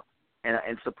step up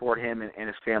and support him and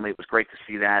his family. It was great to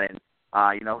see that. And,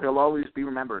 he'll always be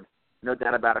remembered, no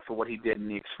doubt about it, for what he did in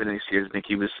the Xfinity Series. I think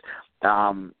he was,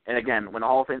 and again, when the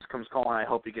Hall of Fame comes calling, I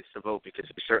hope he gets to vote because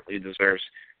he certainly deserves,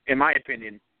 in my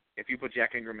opinion, if you put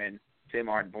Jack Ingram in, Sam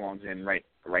Ard belongs in right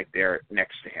there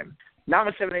next to him.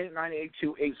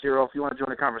 917-898-8280 if you want to join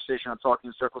the conversation on Talking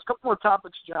in Circles. A couple more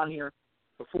topics, John, here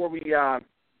before we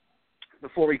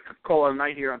call it a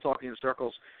night here on Talking in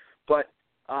Circles. But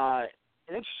an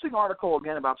interesting article,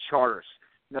 again, about charters.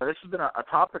 This has been a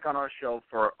topic on our show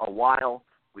for a while.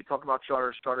 We talk about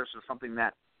charters. Charters is something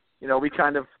that, we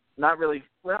kind of we're not really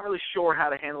sure how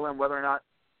to handle them, whether or not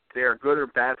they're good or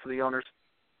bad for the owners.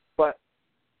 But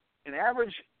an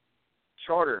average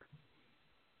charter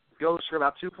goes for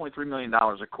about $2.3 million,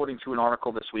 according to an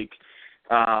article this week.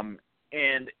 And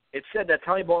it said that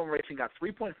Tommy Baldwin Racing got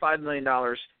 $3.5 million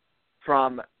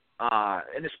from,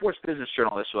 in the Sports Business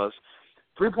Journal this was,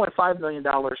 $3.5 million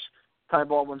Tommy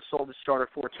Baldwin sold his charter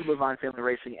for to Levine Family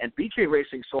Racing, and BK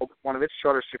Racing sold one of its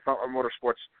charters to Front Row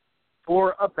Motorsports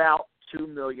for about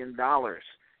 $2 million.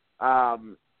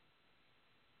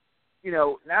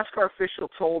 NASCAR official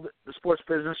told the Sports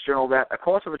Business Journal that a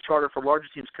cost of a charter for larger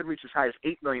teams could reach as high as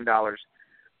 $8 million,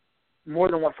 more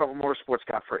than what Front Row Motorsports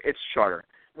got for its charter.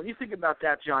 When you think about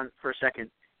that, John, for a second,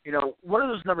 what do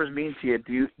those numbers mean to you?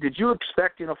 Did you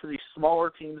expect, for these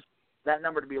smaller teams, that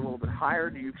number to be a little bit higher?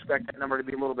 Do you expect that number to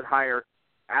be a little bit higher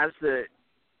as the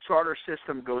charter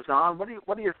system goes on? What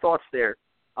are your thoughts there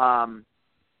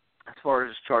as far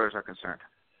as charters are concerned?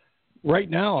 Right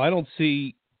now, I don't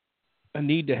see a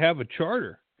need to have a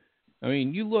charter. I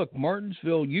mean, you look,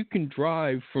 Martinsville, you can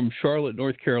drive from Charlotte,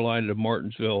 North Carolina to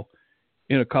Martinsville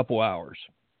in a couple hours.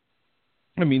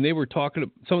 I mean,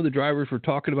 some of the drivers were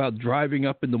talking about driving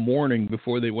up in the morning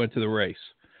before they went to the race.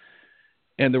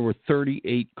 And there were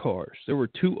 38 cars. There were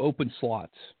 2 open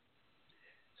slots.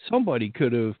 Somebody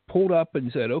could have pulled up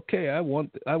and said, okay, I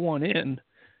want in,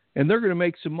 and they're going to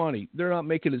make some money. They're not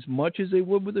making as much as they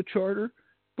would with a charter,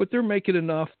 but they're making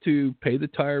enough to pay the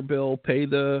tire bill, pay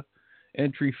the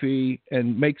entry fee,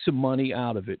 and make some money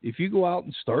out of it. If you go out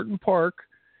and start and park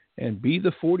and be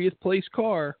the 40th place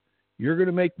car, you're going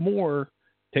to make more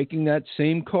taking that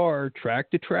same car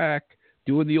track to track,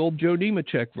 doing the old Joe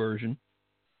Nemechek version,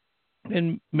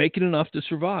 and making enough to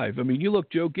survive. I mean, you look,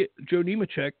 Joe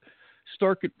Nemechek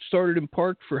started and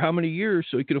parked for how many years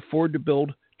so he could afford to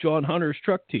build John Hunter's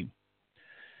truck team.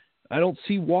 I don't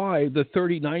see why the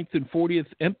 39th and 40th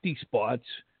empty spots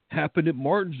happened at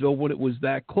Martinsville when it was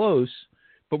that close,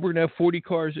 but we're going to have 40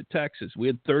 cars at Texas. We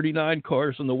had 39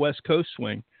 cars on the West Coast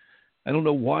swing. I don't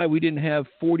know why we didn't have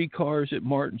 40 cars at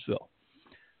Martinsville.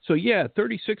 So,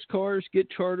 36 cars get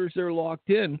charters, they're locked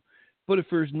in. But if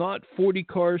there's not 40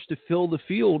 cars to fill the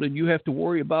field and you have to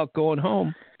worry about going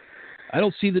home, I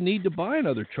don't see the need to buy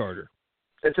another charter.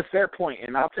 It's a fair point,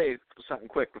 and I'll tell you something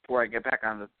quick before I get back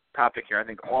on the topic here. I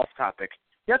think off topic.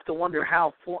 You have to wonder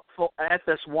how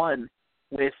FS1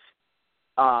 with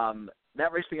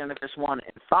that race being on FS1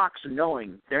 and Fox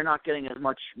knowing they're not getting as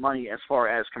much money as far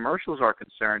as commercials are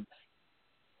concerned,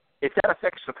 if that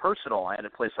affects the personal at a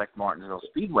place like Martinsville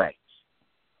Speedway,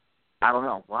 I don't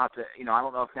know. We'll have to, I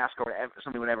don't know if NASCAR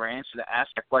somebody would ever ask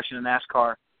that question in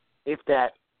NASCAR, if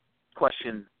that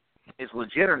question is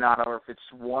legit or not, or if it's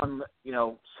one,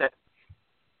 set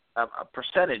a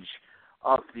percentage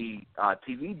of the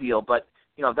TV deal. But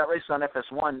if that race is on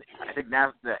FS1, I think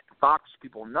now that Fox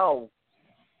people know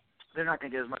they're not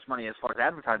going to get as much money as far as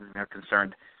advertising are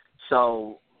concerned,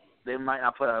 so they might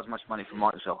not put out as much money for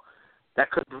Martinsville. That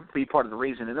could be part of the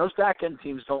reason. And those back-end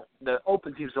teams the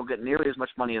open teams don't get nearly as much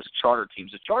money as charter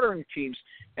teams. The chartering teams,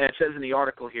 and it says in the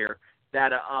article here,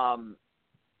 that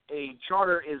a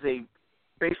charter is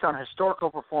based on historical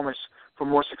performance for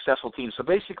more successful teams. So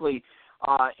basically,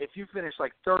 if you finish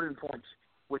like third in points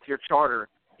with your charter,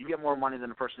 you get more money than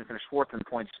the person who finished fourth in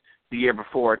points the year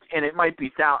before. And it might be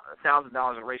 $1,000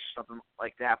 a race or something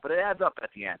like that, but it adds up at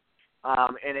the end.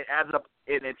 And it adds up,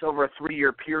 and it's over a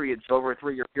 3-year period. So over a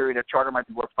 3-year period, a charter might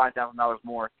be worth $5,000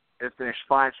 more if it finished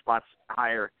 5 spots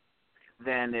higher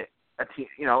than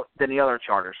than the other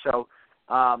charter. So,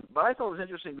 but I thought it was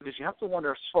interesting because you have to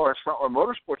wonder, as far as front row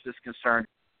motorsports is concerned,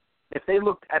 if they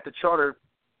looked at the charter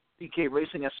BK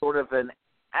Racing as sort of an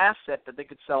asset that they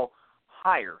could sell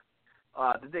higher.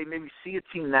 Did they maybe see a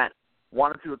team that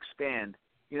wanted to expand?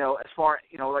 As far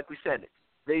like we said,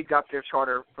 they got their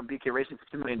charter from BK Racing for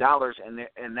 $2 million,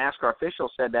 and NASCAR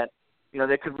officials said that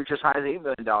they could reach as high as $8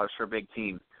 million for a big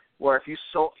team. Where if you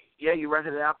you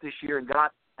rented it out this year and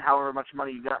got however much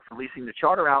money you got for leasing the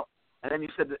charter out, and then you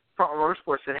said that Front Row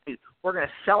Motorsports said, hey, we're going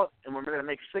to sell it and we're going to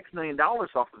make $6 million off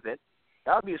of it.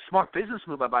 That would be a smart business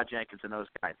move by Bob Jenkins and those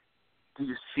guys. Do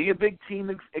you see a big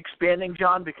team expanding,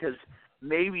 John? Because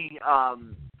maybe a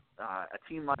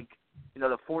team like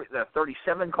the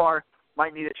 37 car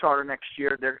might need a charter next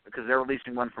year because they're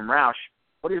releasing one from Roush.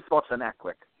 What are your thoughts on that,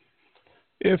 quick?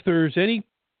 If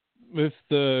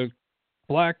the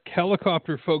black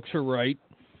helicopter folks are right,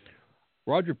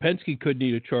 Roger Penske could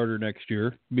need a charter next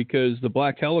year because the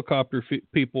black helicopter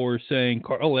people are saying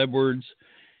Carl Edwards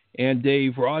and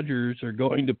Dave Rogers are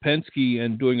going to Penske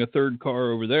and doing a third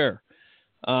car over there.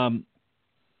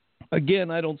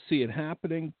 Again, I don't see it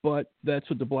happening, but that's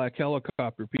what the black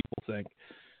helicopter people think.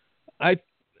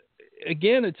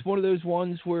 Again, it's one of those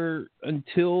ones where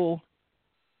until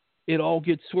it all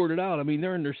gets sorted out, I mean,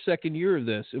 they're in their second year of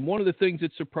this. And one of the things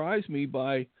that surprised me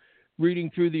by reading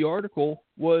through the article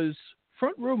was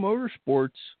Front Row Motorsports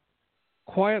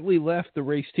quietly left the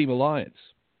Race Team Alliance,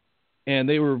 and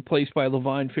they were replaced by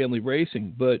Levine Family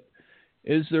Racing. But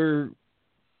is there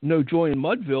no joy in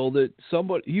Mudville that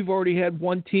you've already had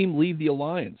one team leave the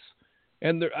alliance?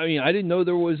 And I didn't know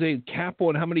there was a cap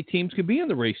on how many teams could be in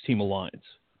the Race Team Alliance.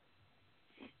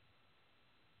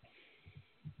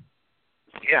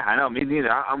 Yeah, I know. Me neither.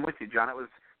 I'm with you, John. It was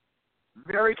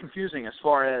very confusing as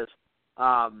far as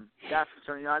that's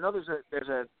concerned. I know there's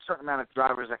a certain amount of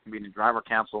drivers that can be in the driver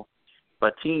council,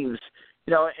 but teams,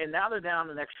 and now they're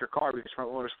down an extra car because Front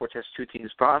Motorsports has 2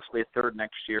 teams, possibly a third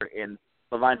next year, and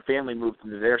Levine Family moved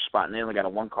into their spot, and they only got a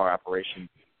 1-car operation.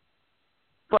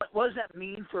 But what does that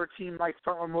mean for a team like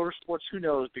Front Row Motorsports? Who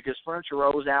knows? Because Furniture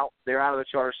Row's out. They're out of the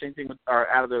charter. Same thing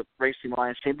out of the Race Team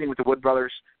Alliance. Same thing with the Wood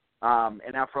Brothers. And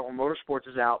now Front Row Motorsports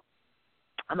is out.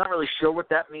 I'm not really sure what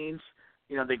that means.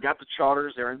 They got the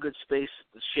charters. They're in good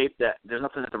shape that there's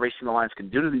nothing that the Race Team Alliance can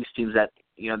do to these teams that,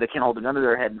 they can't hold a gun to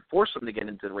their head and force them to get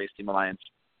into the Race Team Alliance.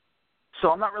 So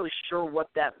I'm not really sure what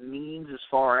that means as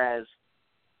far as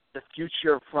the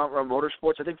future of Front Row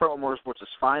Motorsports. I think Front Row Motorsports is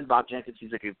fine. Bob Jenkins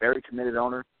seems like a very committed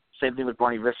owner. Same thing with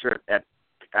Barney Visser at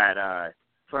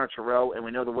Furniture Row, and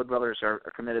we know the Wood Brothers are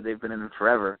committed. They've been in it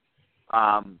forever.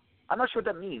 I'm not sure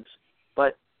what that means,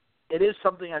 but it is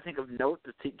something I think of note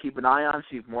to keep an eye on,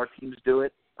 see if more teams do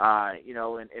it.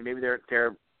 And maybe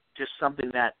they're just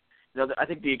something that, I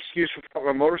think the excuse for Front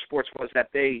Row Motorsports was that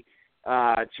they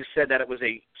just said that it was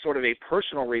a sort of a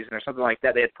personal reason or something like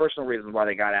that. They had personal reasons why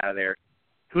they got out of there.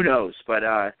 Who knows? But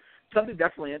that was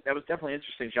definitely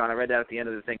interesting, John. I read that at the end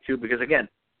of the thing too, because again,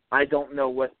 I don't know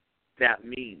what that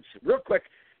means. Real quick,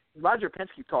 Roger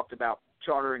Penske talked about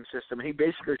chartering system, and he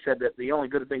basically said that the only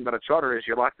good thing about a charter is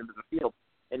you're locked into the field.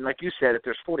 And like you said, if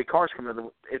there's 40 cars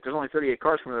if there's only 38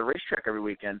 cars coming to the racetrack every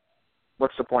weekend,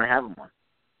 what's the point of having one?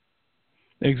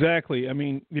 Exactly. I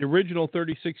mean, the original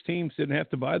 36 teams didn't have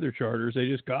to buy their charters; they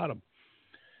just got them.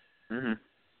 Mm-hmm.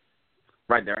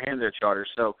 Right, they're handed their charters.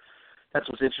 So that's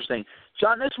what's interesting,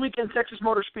 John. This weekend, Texas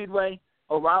Motor Speedway,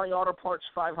 O'Reilly Auto Parts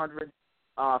 500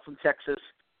 from Texas,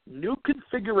 new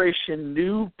configuration,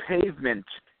 new pavement.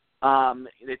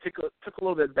 They took a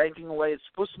little bit of banking away. It's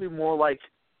supposed to be more like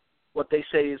what they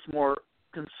say is more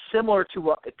similar to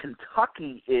what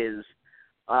Kentucky is.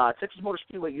 Texas Motor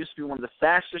Speedway used to be one of the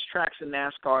fastest tracks in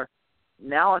NASCAR.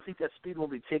 Now I think that speed will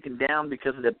be taken down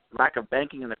because of the lack of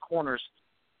banking in the corners.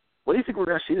 What do you think we're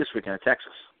going to see this weekend at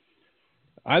Texas?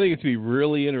 I think it's going to be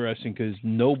really interesting because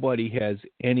nobody has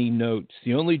any notes.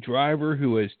 The only driver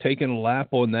who has taken a lap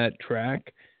on that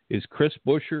track is Chris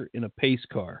Buescher in a pace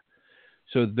car.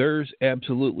 So there's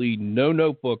absolutely no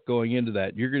notebook going into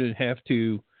that. You're going to have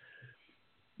to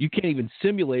 – you can't even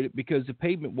simulate it because the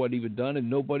pavement wasn't even done and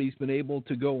nobody's been able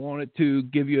to go on it to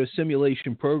give you a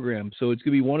simulation program. So it's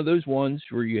going to be one of those ones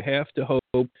where you have to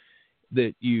hope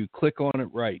that you click on it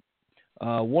right.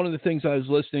 One of the things I was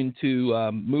listening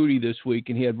to Moody this week,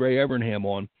 and he had Ray Evernham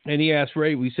on, and he asked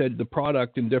Ray, we said the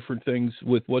product and different things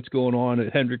with what's going on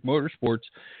at Hendrick Motorsports,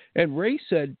 and Ray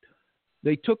said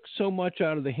they took so much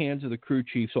out of the hands of the crew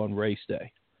chiefs on race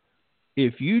day.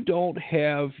 If you don't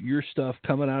have your stuff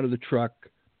coming out of the truck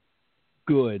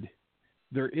good,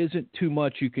 there isn't too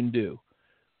much you can do.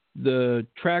 The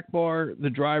track bar, the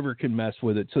driver can mess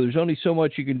with it. So there's only so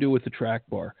much you can do with the track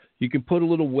bar. You can put a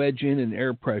little wedge in and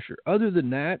air pressure. Other than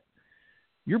that,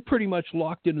 you're pretty much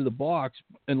locked into the box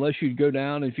unless you go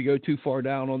down. If you go too far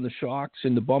down on the shocks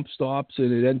and the bump stops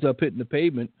and it ends up hitting the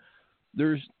pavement,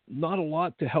 there's not a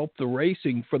lot to help the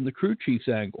racing from the crew chief's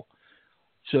angle.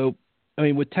 So, I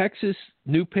mean, with Texas,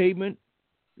 new pavement,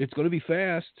 it's going to be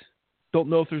fast. Don't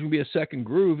know if there's going to be a second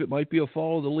groove. It might be a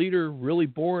follow the leader, really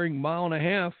boring mile and a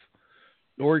half,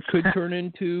 or it could turn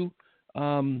into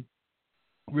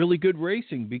really good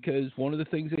racing because one of the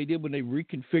things they did when they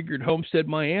reconfigured Homestead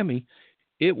Miami,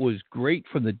 it was great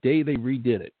from the day they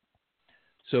redid it.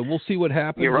 So we'll see what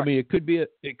happens. Right. I mean, it could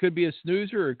be a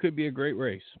snoozer or it could be a great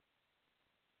race.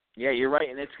 Yeah, you're right,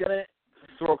 and it's going to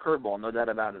throw a curveball, no doubt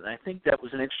about it. And I think that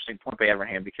was an interesting point by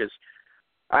Evernham because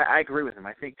I agree with him.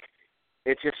 I think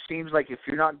it just seems like if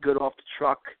you're not good off the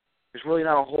truck, there's really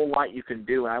not a whole lot you can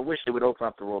do, and I wish they would open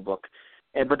up the rule book.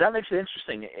 But that makes it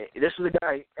interesting. This is a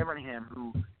guy, Evernham,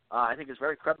 who I think is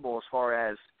very credible as far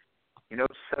as he knows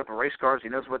to set up a race cars. He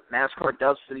knows what NASCAR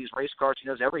does to these race cars. He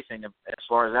knows everything as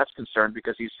far as that's concerned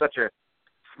because he's such a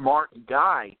smart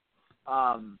guy.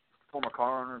 Former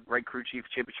car owner, great crew chief,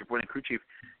 championship-winning crew chief.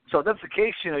 So if that's the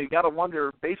case, you got to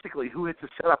wonder basically who hits the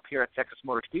setup here at Texas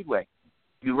Motor Speedway.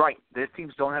 You're right. These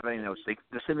teams don't have any notes.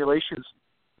 The simulations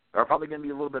are probably going to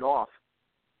be a little bit off.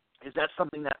 Is that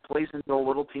something that plays into the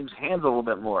little team's hands a little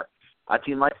bit more? A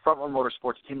team like Frontline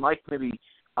Motorsports, a team like maybe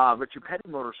Richard Petty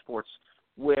Motorsports,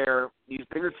 where these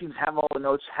bigger teams have all the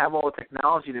notes, have all the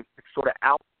technology to sort of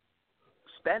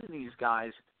outspend these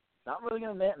guys. Not really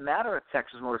going to matter at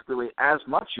Texas Motor Speedway as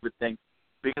much, you would think,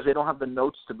 because they don't have the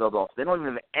notes to build off. They don't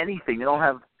even have anything. They don't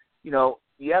have, they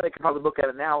could probably look at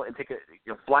it now and take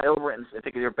fly over it and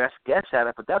take their best guess at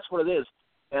it, but that's what it is.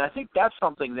 And I think that's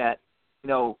something that,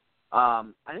 I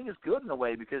think is good in a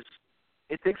way because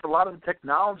it takes a lot of the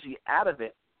technology out of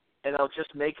it, and it'll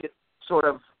just make it sort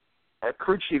of a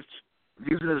crew chief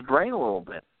using his brain a little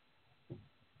bit.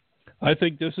 I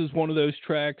think this is one of those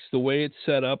tracks, the way it's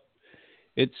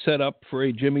set up for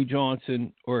a Jimmy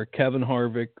Johnson or a Kevin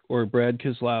Harvick or a Brad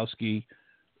Keselowski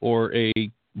or a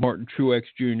Martin Truex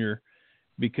Jr.,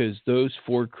 because those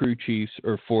four crew chiefs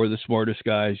are four of the smartest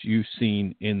guys you've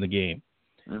seen in the game.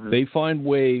 Mm-hmm. They find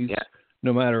ways,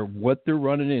 no matter what they're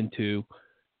running into,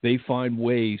 they find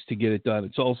ways to get it done.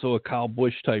 It's also a Kyle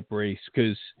Busch type race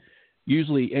because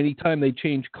usually anytime they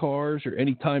change cars or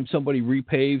anytime somebody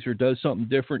repaves or does something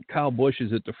different, Kyle Busch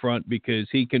is at the front because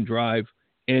he can drive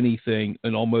anything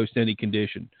in almost any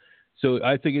condition. So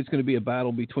I think it's going to be a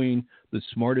battle between the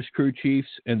smartest crew chiefs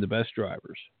and the best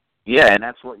drivers. Yeah, and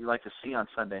that's what you like to see on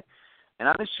Sunday. And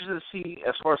I'm interested to see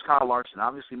as far as Kyle Larson.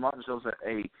 Obviously, Martinsville's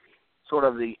a sort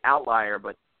of the outlier,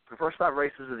 but the first 5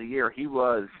 races of the year, he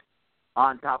was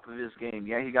on top of his game.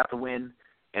 Yeah, he got the win,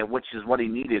 and which is what he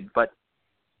needed, but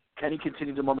can he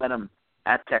continue the momentum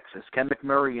at Texas? Can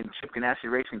McMurray and Chip Ganassi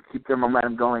Racing keep their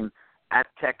momentum going at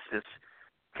Texas?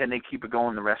 Can they keep it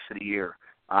going the rest of the year?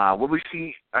 Will we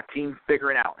see a team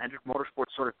figure it out? Hendrick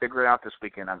Motorsports sort of figure it out this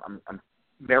weekend. I'm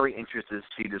very interested to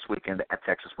see this weekend at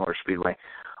Texas Motor Speedway.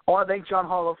 I want to thank John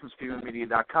Harlow from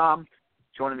SpeedwayMedia.com.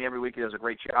 Joining me every week. He does a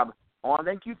great job. I want to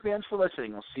thank you fans for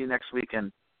listening. We'll see you next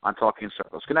weekend on Talking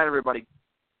Circles. Good night, everybody.